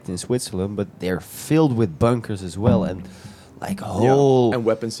protected in Switzerland, but they're filled with bunkers as well, and like whole and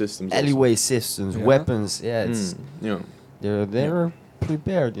weapon systems, alleyway systems, weapons. They're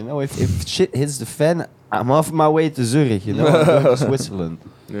prepared. If shit hits the fan, I'm off my way to Zurich. I'm going to Switzerland.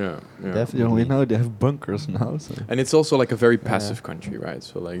 Definitely. We know they have bunkers now. So. And it's also like a very passive country, right?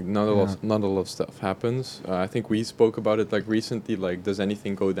 So like not a lot of stuff happens. I think we spoke about it like recently. Like, does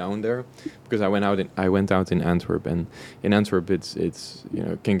anything go down there? Because I went out in Antwerp, and in Antwerp it's it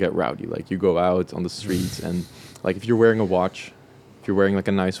can get rowdy. Like you go out on the streets, and like if you're wearing a watch, if you're wearing like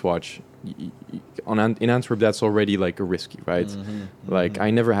a nice watch, in Antwerp, that's already like a risky, right? Like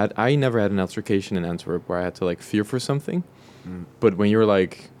I never had an altercation in Antwerp where I had to like fear for something. But when you're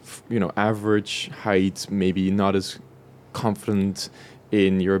like, average height, maybe not as confident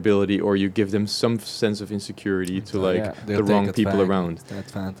in your ability, or you give them some sense of insecurity to like the wrong people around. The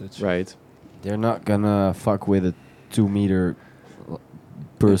advantage, right? They're not gonna fuck with a 2 meter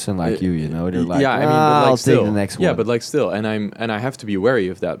person like you know. They're like, I mean, but like I'll still, take the next one. Yeah, but like still, and I have to be wary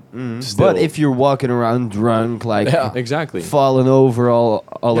of that. But if you're walking around drunk, like exactly, falling over all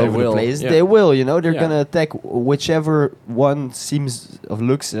over the place, they will. They're gonna attack whichever one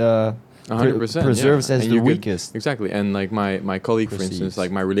looks 100% preserves as the weakest. Exactly, and like my colleague, for instance,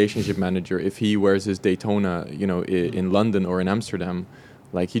 like my relationship manager, if he wears his Daytona, in London or in Amsterdam,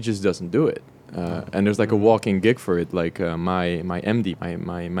 like he just doesn't do it. And there's like a walking gig for it. Like my MD,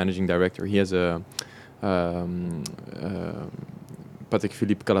 my managing director, he has a Patek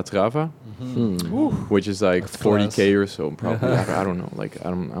Philippe Calatrava, which is like 40K or so, probably. I don't know. Like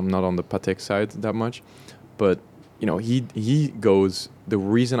I'm not on the Patek side that much, but he goes. The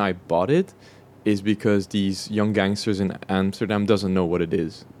reason I bought it is because these young gangsters in Amsterdam doesn't know what it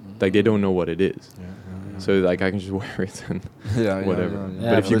is. Like they don't know what it is. So like I can just wear it and whatever.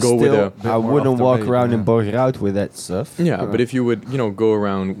 But if you go with I wouldn't walk around in Borgerhout with that stuff. Yeah, but if you would, go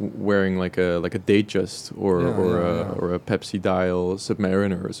around wearing like a Datejust or a Pepsi Dial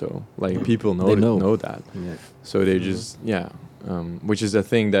Submariner or so, like people know that. Yeah. So they just which is a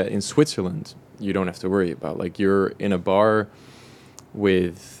thing that in Switzerland you don't have to worry about. Like you're in a bar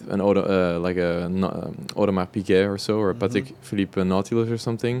with an Audemars Piguet or so, or a Patek Philippe Nautilus or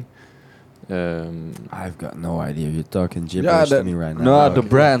something. I've got no idea. You're talking gibberish to me right now. No, the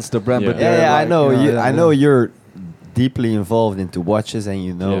brand. But I know. I know you're deeply involved into watches,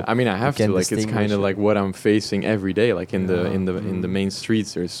 and Yeah, I mean, I have to. Like, it's kind of like what I'm facing every day. Like in the main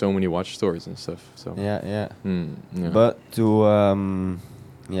streets, there's so many watch stores and stuff. So But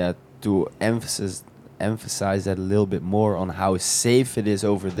to emphasize that a little bit more on how safe it is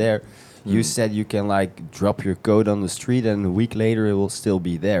over there. You said you can like drop your coat on the street and a week later it will still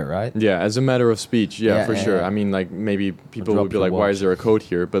be there, right? Yeah, as a matter of speech, for sure. I mean, like maybe people would be like, why is there a coat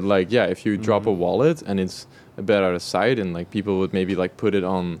here? But like, if you drop a wallet and it's a bit out of sight, and like people would maybe like put it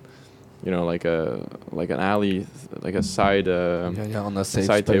on, like an alley, like a side on a safe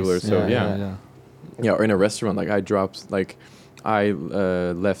side space. Table or so. Or in a restaurant, like I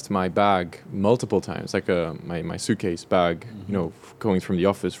left my bag multiple times, like my suitcase bag, going from the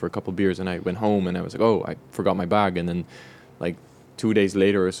office for a couple beers, and I went home and I was like, oh, I forgot my bag, and then like 2 days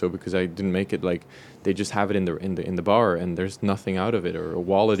later or so, because I didn't make it, like they just have it in the bar and there's nothing out of it, or a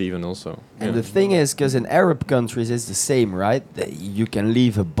wallet even also. And the thing is, because in Arab countries it's the same, right? You can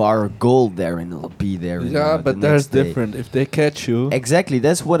leave a bar of gold there and it'll be there. But there's different. If they catch you, exactly.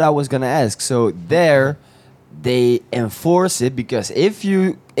 That's what I was gonna ask. So there. They enforce it because if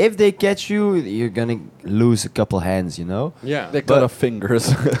they catch you, you're gonna lose a couple hands, Yeah, they cut off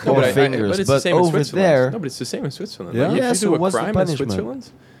fingers. But it's the same over in Switzerland. there, no, but it's the same in Switzerland. Yeah. Like, if you do what's a the crime in punishment?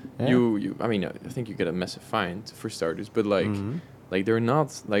 Switzerland, I mean, I think you get a massive fine for starters. But like they're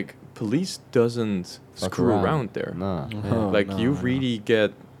not like police doesn't screw around there. No. You really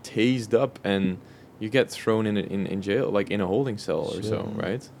get tased up and you get thrown in jail, like in a holding cell or so,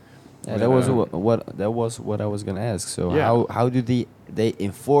 right? Yeah, that was what I was gonna ask. So how do they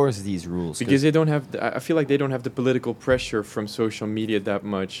enforce these rules? Because they don't have. I feel like they don't have the political pressure from social media that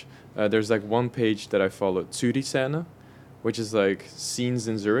much. There's like one page that I follow, Zürich Szene, which is like scenes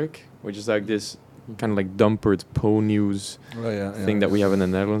in Zurich, which is like this kind of like Dumpert Po News thing that we have in the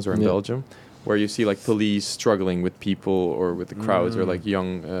Netherlands or in Belgium, where you see like police struggling with people or with the crowds or like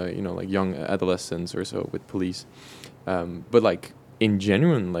young, like young adolescents or so with police. But like in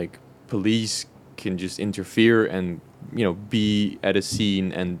genuine, like police can just interfere and be at a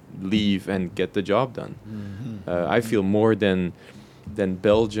scene and leave and get the job done. I feel more than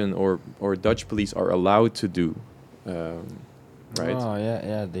Belgian or Dutch police are allowed to do. Right? Oh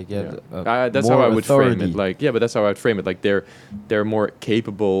they get. That's more how I would authority. frame it. Like but that's how I'd frame it. Like they're more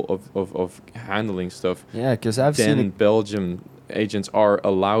capable of handling stuff. Yeah, because I've than seen Belgian agents are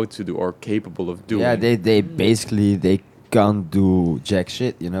allowed to do or capable of doing. Yeah, they basically they can't do jack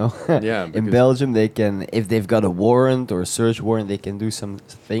shit, Yeah. In Belgium, they can, if they've got a warrant or a search warrant, they can do some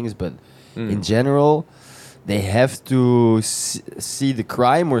things, but in general, they have to see the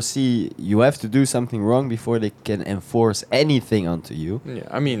crime or you have to do something wrong before they can enforce anything onto you. Yeah,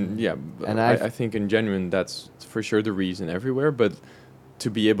 I mean, and I think in genuine that's for sure the reason everywhere, but to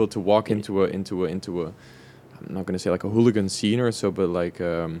be able to walk into a I'm not going to say like a hooligan scene or so, but like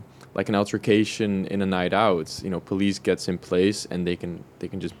like an altercation in a night out, police gets in place and they can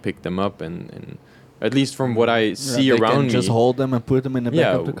just pick them up and at least from what I see around me, just hold them and put them in the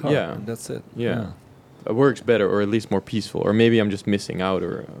back of the car. Yeah, and that's it. Yeah. It works better, or at least more peaceful. Or maybe I'm just missing out,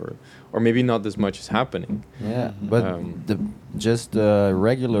 or maybe not as much is happening. Yeah, but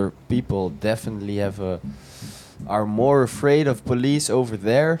regular people definitely are more afraid of police over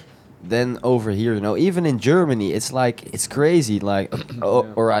there than over here. Even in Germany, it's crazy. Like, all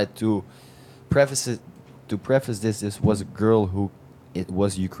right, to preface this was a girl who it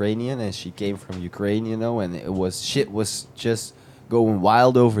was Ukrainian, and she came from Ukraine, and shit was just going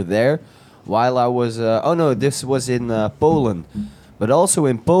wild over there. While I was, this was in Poland, but also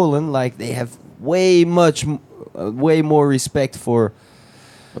in Poland, like they have way more respect for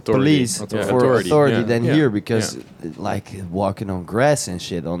police, for authority than here, because like walking on grass and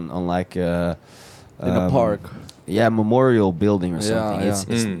shit on like in a park, memorial building or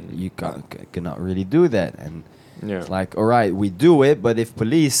something. You cannot really do that, and it's like, all right, we do it, but if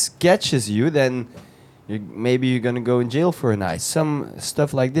police catches you, then maybe you're gonna go in jail for a night. Some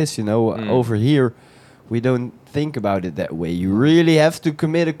stuff like this, over here, we don't think about it that way. You really have to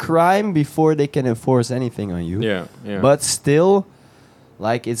commit a crime before they can enforce anything on you. Yeah. But still,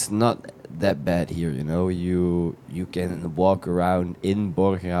 like, it's not that bad here, You can walk around in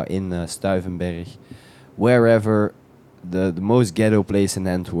Borgerau, in Stuyvenberg, wherever, the most ghetto place in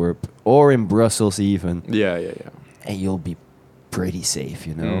Antwerp, or in Brussels even. Yeah. And you'll be pretty safe,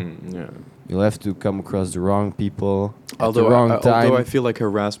 You'll have to come across the wrong people at the wrong time. Although I feel like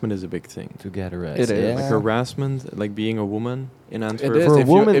harassment is a big thing. To get arrested. It is. Yeah. Like harassment, like being a woman in Antwerp. It is. For a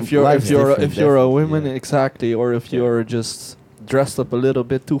woman, if you're a woman, exactly, or if you're just dressed up a little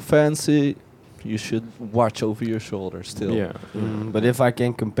bit too fancy, you should watch over your shoulder still. Yeah. But if I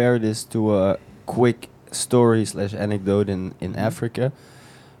can compare this to a quick story / anecdote in Africa,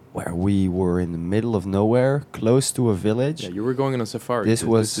 where we were in the middle of nowhere, close to a village. Yeah, you were going on a safari. This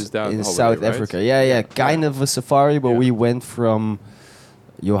was in holiday, South right? Africa. Yeah, kind of a safari, but we went from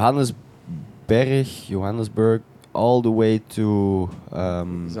Johannesburg, all the way to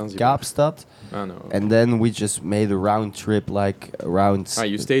Kaapstad. Oh, no. And then we just made a round trip, like around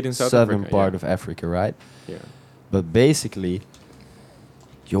you stayed in South southern Africa, part of Africa, right? Yeah. But basically,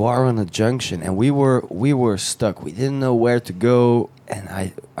 you are on a junction, and we were stuck. We didn't know where to go,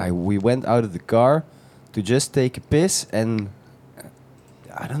 and we went out of the car to just take a piss, and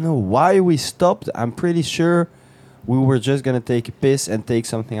I don't know why we stopped. I'm pretty sure we were just gonna take a piss and take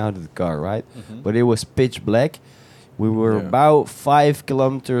something out of the car, right? Mm-hmm. But it was pitch black. We were about 5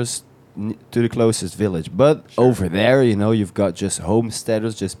 kilometers to the closest village, but over there, you've got just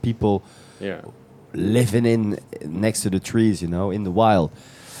homesteaders, just people living in next to the trees, in the wild.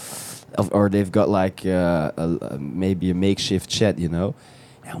 Or they've got like maybe a makeshift shed, And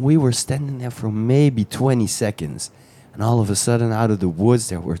we were standing there for maybe 20 seconds. And all of a sudden, out of the woods,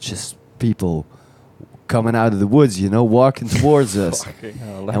 there were just people coming out of the woods, walking towards us. Like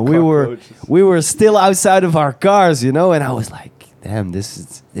and we were still outside of our cars, And I was like, damn,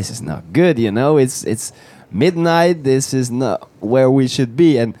 this is not good, It's midnight. This is not where we should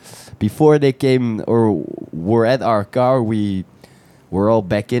be. And before they came or were at our car, we're all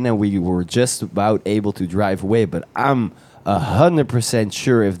back in, and we were just about able to drive away. But I'm 100%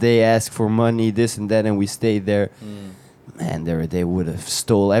 sure if they asked for money, this and that, and we stayed there, man, they would have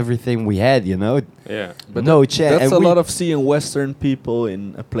stole everything we had, Yeah. But no chance. That's a lot of seeing Western people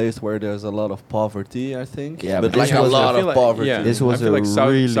in a place where there's a lot of poverty, I think. Yeah, but but like a lot of poverty. Yeah, this was I feel like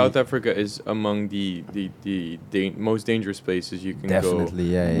really South Africa is among the most dangerous places you can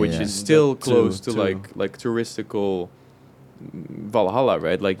definitely, go. Which is still close to like touristical Valhalla,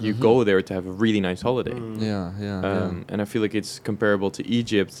 right? Like you go there to have a really nice holiday. And I feel like it's comparable to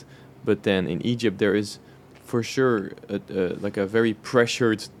Egypt, but then in Egypt there is for sure like a very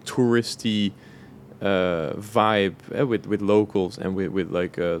pressured touristy vibe with locals and with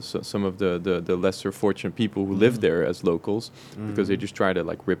like some of the lesser fortunate people who live there as locals, because they just try to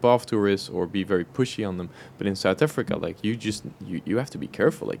like rip off tourists or be very pushy on them. But in South Africa, like you have to be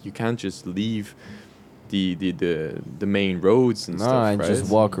careful. Like you can't just leave the main roads and stuff, and right?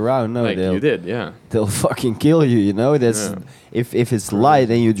 just walk around. No, like you did, yeah. They'll fucking kill you, That's if it's light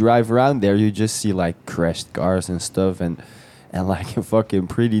and you drive around there, you just see like crashed cars and stuff, and like a fucking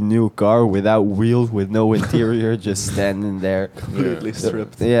pretty new car without wheels, with no interior, just standing there, completely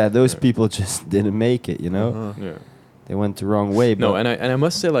stripped. Yeah, those people just didn't make it, Yeah. They went the wrong way. No, and I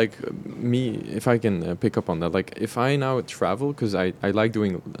must say, like, me, if I can pick up on that, like, if I now travel, because I like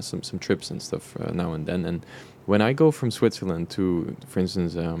doing some trips and stuff now and then, and when I go from Switzerland to, for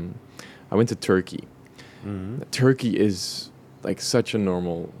instance, I went to Turkey. Turkey is like such a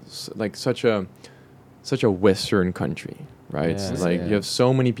normal, like such a Western country, right? You have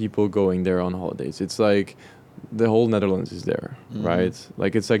so many people going there on holidays. It's like the whole Netherlands is there, right?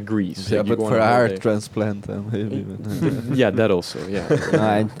 Like it's like Greece. Yeah, like but for a heart transplant, maybe. Yeah, that also. Yeah,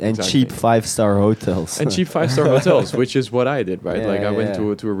 and exactly. cheap 5-star hotels. And cheap 5-star hotels, which is what I did, right? I went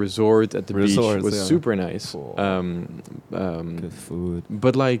to a resort at the beach. It was super nice. Cool. Good food.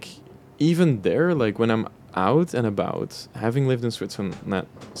 But like even there, like when I'm out and about, having lived in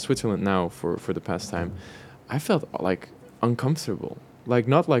Switzerland now for the past time, I felt like uncomfortable. Like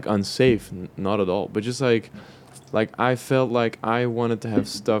not like unsafe, not at all, but just like I felt like I wanted to have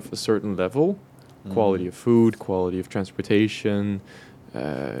stuff a certain level, quality of food, quality of transportation,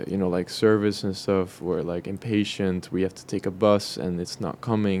 like service and stuff. We're like impatient. We have to take a bus and it's not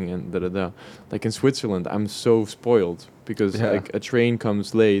coming and da. Like in Switzerland, I'm so spoiled because like a train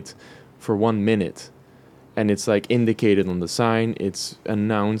comes late for 1 minute. And it's like indicated on the sign. It's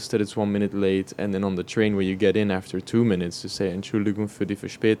announced that it's 1 minute late, and then on the train when you get in after 2 minutes, to say "Entschuldigung für die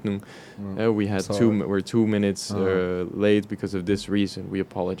Verspätung." We're 2 minutes late because of this reason. We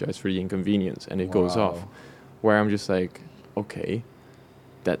apologize for the inconvenience, and it goes off. Where I'm just like, okay,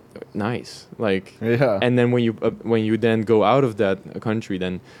 that nice, like, and then when you then go out of that country,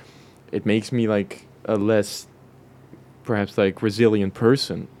 then it makes me like a less, perhaps like resilient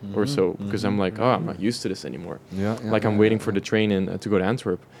person or so, because I'm like, I'm not used to this anymore. I'm waiting for the train to go to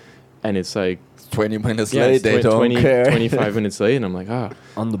Antwerp, and it's like 20 minutes late. They don't care. 25 minutes late, and I'm like,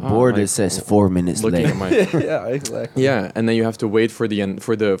 on the board it says 4 minutes late. Yeah, exactly. Yeah, and then you have to wait for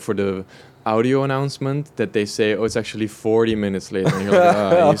the audio announcement that they say, it's actually 40 minutes late, and you're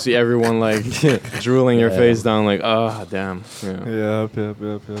like, you see everyone like drooling your face down, like, damn.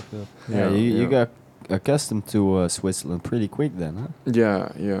 You got accustomed to Switzerland pretty quick then, huh?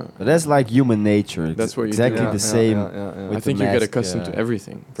 Yeah. But that's like human nature. That's what you exactly do. the same. I think you get accustomed to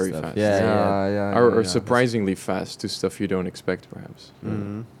everything very fast. Or surprisingly fast to stuff you don't expect, perhaps.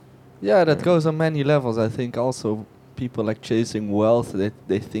 Yeah, that goes on many levels. I think also people like chasing wealth.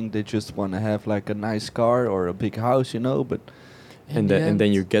 They think they just want to have like a nice car or a big house, but. And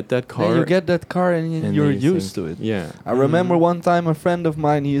then you get that car. Then you get that car and you're used to it. Yeah. I remember one time a friend of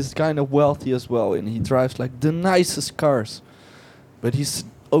mine, he's kind of wealthy as well, and he drives like the nicest cars. But he's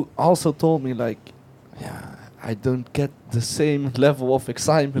also told me like, I don't get the same level of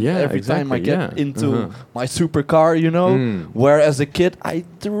excitement every time I get into my supercar, Where as a kid I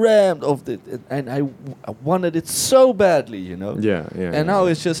dreamt of it and I wanted it so badly, Yeah. And now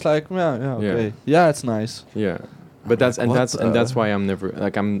it's just like, okay. Yeah, it's nice. Yeah. But that's why I'm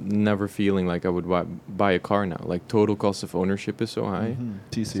never feeling like I would buy a car now. Like total cost of ownership is so high.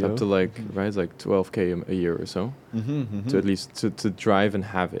 TCO. It's up to like it's like 12K a year or so to at least to drive and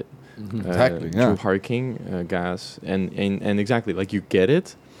have it. Exactly. Through parking, gas, and exactly like you get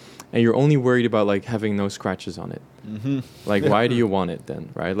it, and you're only worried about like having no scratches on it. Like why do you want it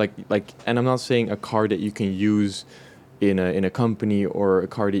then, right? Like, and I'm not saying a car that you can use in a company or a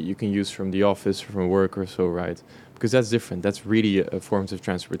car that you can use from the office or from work or so, right? Because that's different. That's really a forms of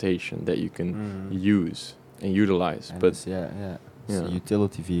transportation that you can use and utilize. And but it's a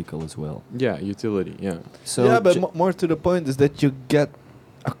utility vehicle as well. Yeah, utility. Yeah. So but more to the point is that you get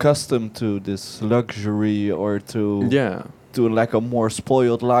accustomed to this luxury or to like a more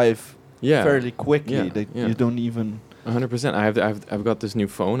spoiled life fairly quickly. That you don't even. 100%. I've got this new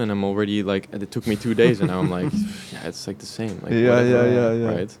phone, and I'm already like. It took me 2 days, and now I'm like, it's like the same. Like,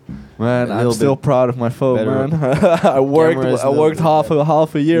 right? Man, I'm still proud of my phone, man. I worked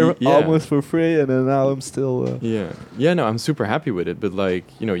half a year almost for free, and then now I'm still. No, I'm super happy with it. But like,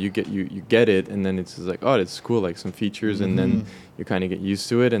 you get it, and then it's just like, it's cool, like some features, and then you kind of get used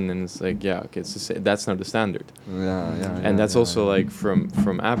to it, and then it's like, it's the same. That's not the standard. And that's also like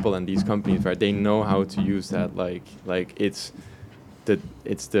from Apple and these companies, right? They know how to use that, like it's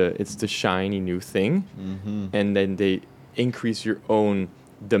the shiny new thing, and then they increase your own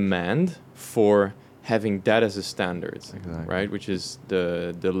demand for having that as a standard, right? Which is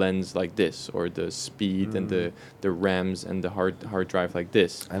the lens like this, or the speed and the RAMs and the hard drive like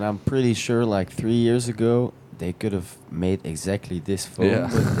this. And I'm pretty sure like 3 years ago they could have made exactly this phone,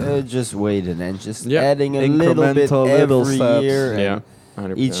 but just waited and just adding a little bit every year, and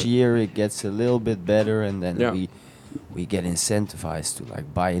 100%. Each year it gets a little bit better, and then we get incentivized to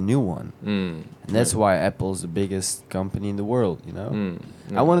like buy a new one. And that's why Apple's the biggest company in the world,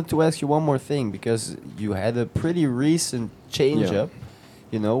 I wanted to ask you one more thing, because you had a pretty recent change up,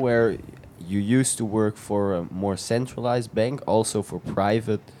 where you used to work for a more centralized bank, also for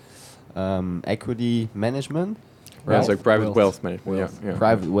private equity management. Right? It's like private wealth management.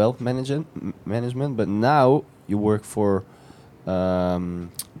 Private wealth management, but now you work for a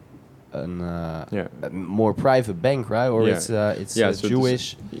more private bank, right? Or it's a so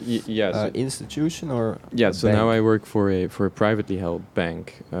Jewish institution, or so bank? Now I work for a privately held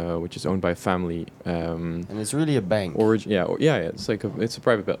bank, which is owned by a family. And it's really a bank. It's like it's a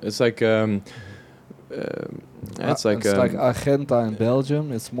private bank. It's like it's like Agenta in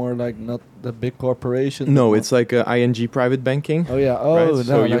Belgium. It's more like not the big corporation. No, it's like ING private banking. Oh yeah. Oh, right? no,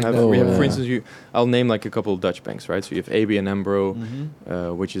 so you like have, we have, for instance, I'll name like a couple of Dutch banks, right? So you have ABN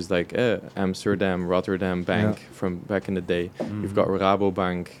AMRO, which is like Amsterdam, Rotterdam bank from back in the day. You've got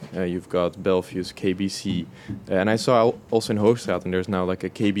Rabobank, you've got Belfius, KBC, and I saw also in Hoogstraat, and there's now like a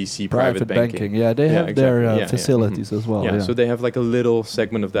KBC private banking. Yeah, they have their facilities as well. Yeah, so they have like a little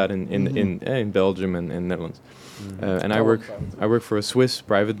segment of that in Belgium and Netherlands. And I work for a Swiss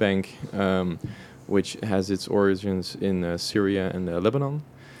private bank, which has its origins in Syria and Lebanon.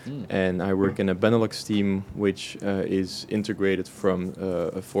 And I work in a Benelux team, which is integrated from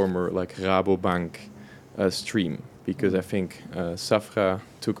a former like Rabobank stream, because I think Safra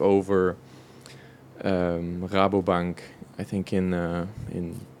took over Rabobank, I think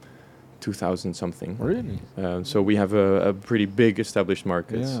in 2000 something. Really? So we have a pretty big established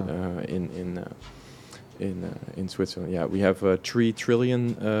market in Switzerland. Yeah, we have $3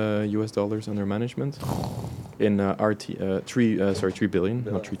 trillion US dollars under management. In 3 billion,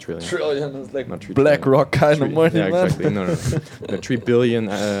 not 3 trillion. Trillion is like BlackRock kind of money. Yeah, exactly. No. 3 billion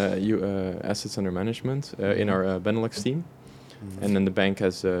assets under management in our Benelux team, and then the bank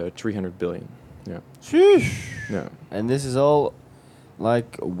has 300 billion. Yeah. Sheesh. Yeah. And this is all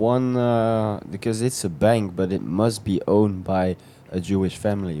like one because it's a bank, but it must be owned by a Jewish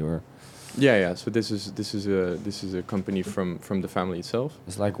family, or. Yeah. So this is a company from the family itself.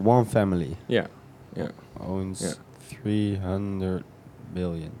 It's like one family. Yeah. Owns 300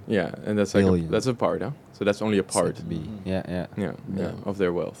 billion. Yeah, and that's like that's a part, huh? So that's only a part. Yeah, of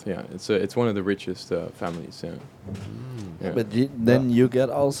their wealth. Yeah, it's one of the richest families. Yeah. But then you get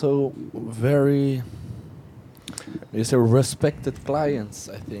also very. These are respected clients,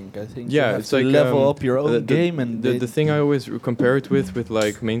 I think. You have it's to like level up your own game, and the thing I always compare it with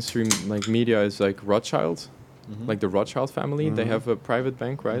like mainstream like media is like Rothschild, like the Rothschild family. They have a private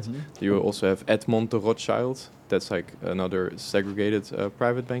bank, right? You also have Edmond de Rothschild. That's like another segregated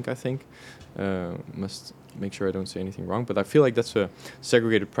private bank, I think. Must make sure I don't say anything wrong, but I feel like that's a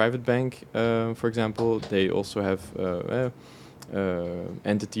segregated private bank. For example, they also have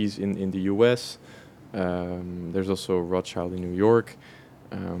entities in the US. There's also Rothschild in New York,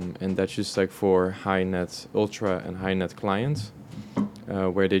 and that's just like for high net, ultra and high net clients,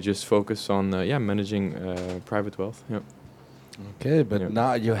 where they just focus on managing private wealth. Yeah. Okay, but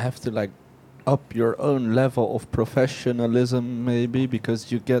now you have to like up your own level of professionalism, maybe,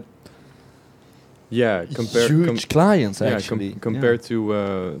 because you get huge clients actually. Compared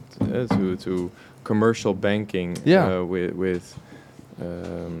to commercial banking with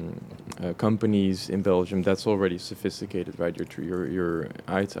companies in Belgium, that's already sophisticated, right? You're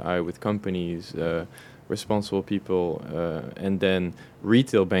eye to eye with companies, responsible people, and then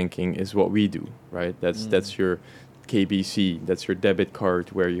retail banking is what we do, right? That's your KBC, that's your debit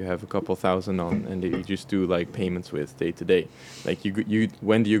card where you have a couple thousand on, and you just do like payments with day to day. Like you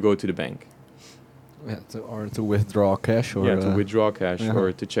when do you go to the bank? To withdraw cash, or to withdraw cash,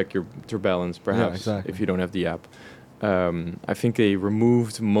 or to check your balance, perhaps, if you don't have the app. I think they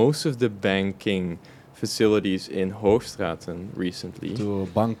removed most of the banking facilities in Hoogstraten recently. To a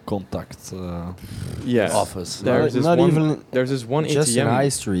bankcontact office. There's this one just ATM. in High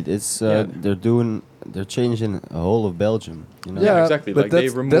Street. It's they're changing the whole of Belgium. You know? Yeah, exactly. But like they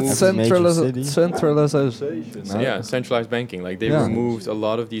removed centralization. Centralized banking. Like they removed a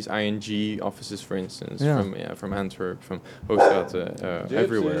lot of these ING offices, for instance, from Antwerp, from Hoogstraten,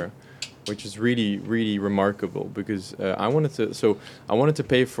 everywhere. Which is really, really remarkable, because I wanted to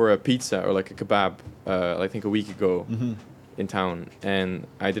pay for a pizza or like a kebab, I think a week ago in town, and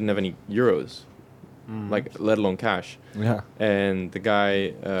I didn't have any euros, like let alone cash. Yeah. And the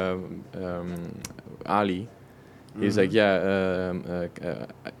guy, Ali, he's like,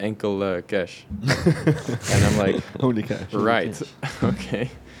 enkel cash, and I'm like, only cash. Right, okay.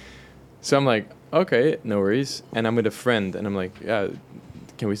 So I'm like, okay, no worries, and I'm with a friend, and I'm like,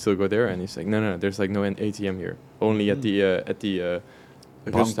 can we still go there? And he's like, no, there's like no ATM here. Only at the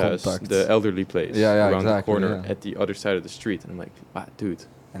Rusthuis, the elderly place, around the corner at the other side of the street. And I'm like, wow, dude.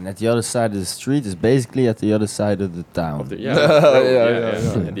 And at the other side of the street is basically at the other side of the town.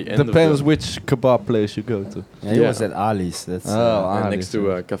 Depends which kebab place you go to. Yeah, he was at Ali's. That's next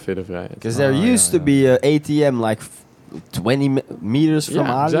to Café de Vrijheid. Because there used to be an ATM like 20 meters from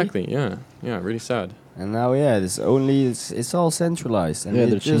Ali. Exactly. Yeah, really sad. And now, it's all centralized. And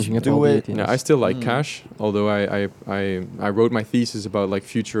they're changing it all. Yeah, I still like cash, although I wrote my thesis about like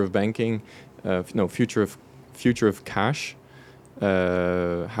future of banking, future of cash,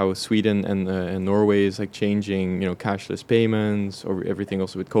 how Sweden and Norway is like changing, cashless payments, or everything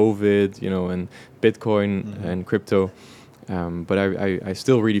also with COVID, and Bitcoin and crypto. But I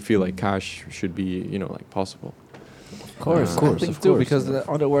still really feel like cash should be, like possible. Of course, I think too, because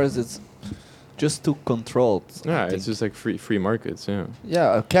otherwise it's just too controlled. Yeah, it's just like free markets. Yeah.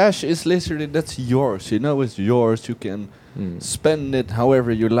 Yeah, cash is literally that's yours. It's yours. You can spend it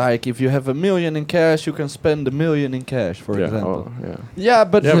however you like. If you have $1 million in cash, you can spend $1 million in cash, for example.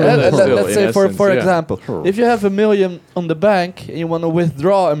 But let's say for example, if you have $1 million on the bank and you want to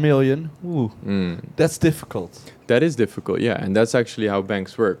withdraw $1 million, that's difficult. That is difficult, yeah, and that's actually how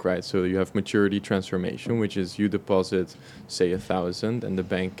banks work, right? So you have maturity transformation, which is you deposit, say, 1,000, and the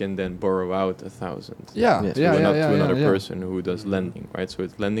bank can then borrow out 1,000. To another person who does lending, right? So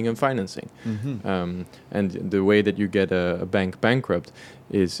it's lending and financing. And the way that you get a bank bankrupt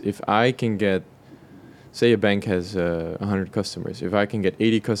is if I can get, say, a bank has 100 customers. If I can get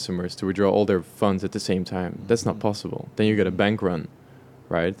 80 customers to withdraw all their funds at the same time, that's not possible. Then you get a bank run.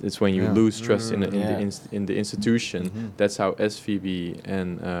 Right, it's when you lose trust in the institution. That's how SVB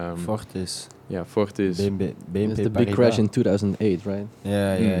and Fortis. Yeah, Fortis. It's the big crash in 2008, right?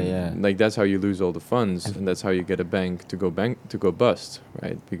 Yeah. Like that's how you lose all the funds, and that's how you get a bank to go bust,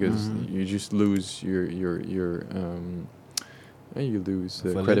 right? Because you just lose your you lose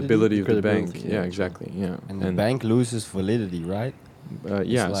the credibility of the bank. Yeah, exactly. Yeah, and the bank loses validity, right?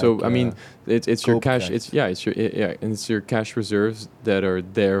 So I mean, it's your cash. It's your cash reserves that are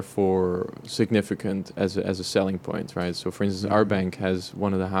there for significant as a selling point, right? So, for instance, our bank has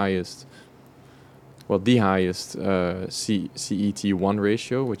one of the highest, the highest CET1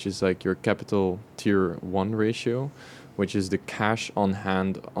 ratio, which is like your capital tier 1 ratio, which is the cash on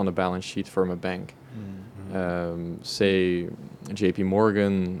hand on a balance sheet from a bank. Say, J.P.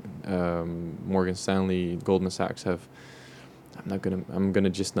 Morgan, Morgan Stanley, Goldman Sachs have. I'm gonna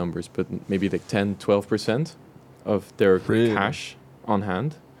just numbers, but maybe like 10-12% of their cash on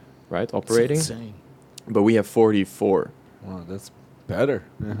hand, right, operating. That's insane. But we have 44. Wow, that's better.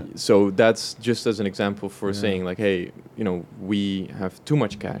 So that's just as an example for saying like, hey, we have too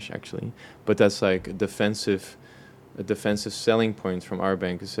much cash actually, but that's like a defensive selling point from our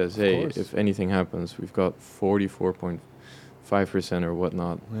bank. It says, hey, if anything happens, we've got 44.5% or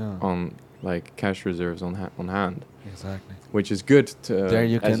whatnot on like cash reserves on hand. Exactly. Which is good to there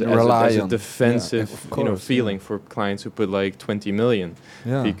you can rely as a on defensive feeling for clients who put like 20 million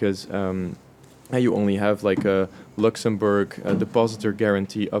because you only have like a Luxembourg depositor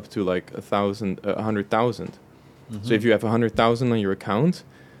guarantee up to like 100,000. So if you have 100,000 on your account,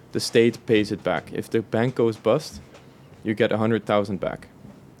 the state pays it back. If the bank goes bust, you get 100,000 back.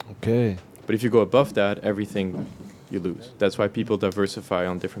 Okay. But if you go above that, everything you lose. That's why people diversify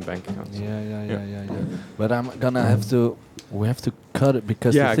on different bank accounts. Yeah. But I'm gonna we have to cut it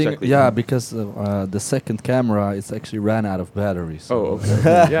because because the second camera is actually ran out of batteries. So. Oh,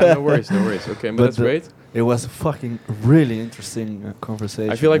 okay. No worries. Okay, but that's great. It was a fucking really interesting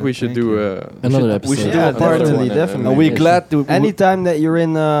conversation. I feel like we should do another episode. We should do a part 2, definitely. Are we glad to? Anytime that you're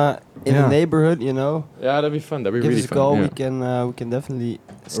in the neighborhood, Yeah, that'd be fun. That'd be really fun. Give us a call. We can definitely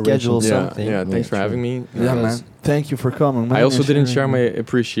schedule something. Yeah, thanks for having me. Yeah, man. Thank you for coming, man. I also didn't share my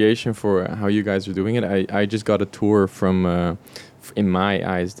appreciation for how you guys are doing it. I just got a tour from, in my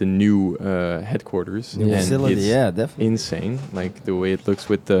eyes, the new headquarters. New facility, definitely. Insane. Like the way it looks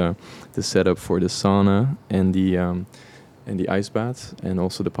with the setup for the sauna and the ice bath and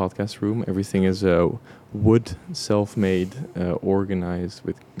also the podcast room. Everything is wood, self-made, organized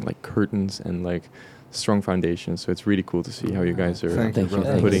with like curtains and like strong foundation. So it's really cool to see how you guys are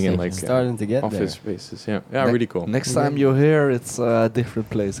putting in like starting to get office spaces. Yeah, really cool. Next time you're here, it's a different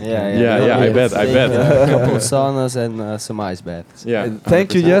place. Yeah, I bet. A couple of saunas and some ice baths. Yeah.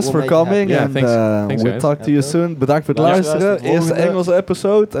 Thank you, Jez, for coming. Yeah, and thanks, we'll talk to you soon. Bedankt voor het luisteren. Eerste Engelse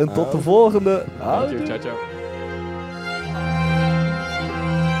episode. En tot de volgende. Thank you. Ciao.